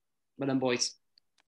 JB. Well done, boys.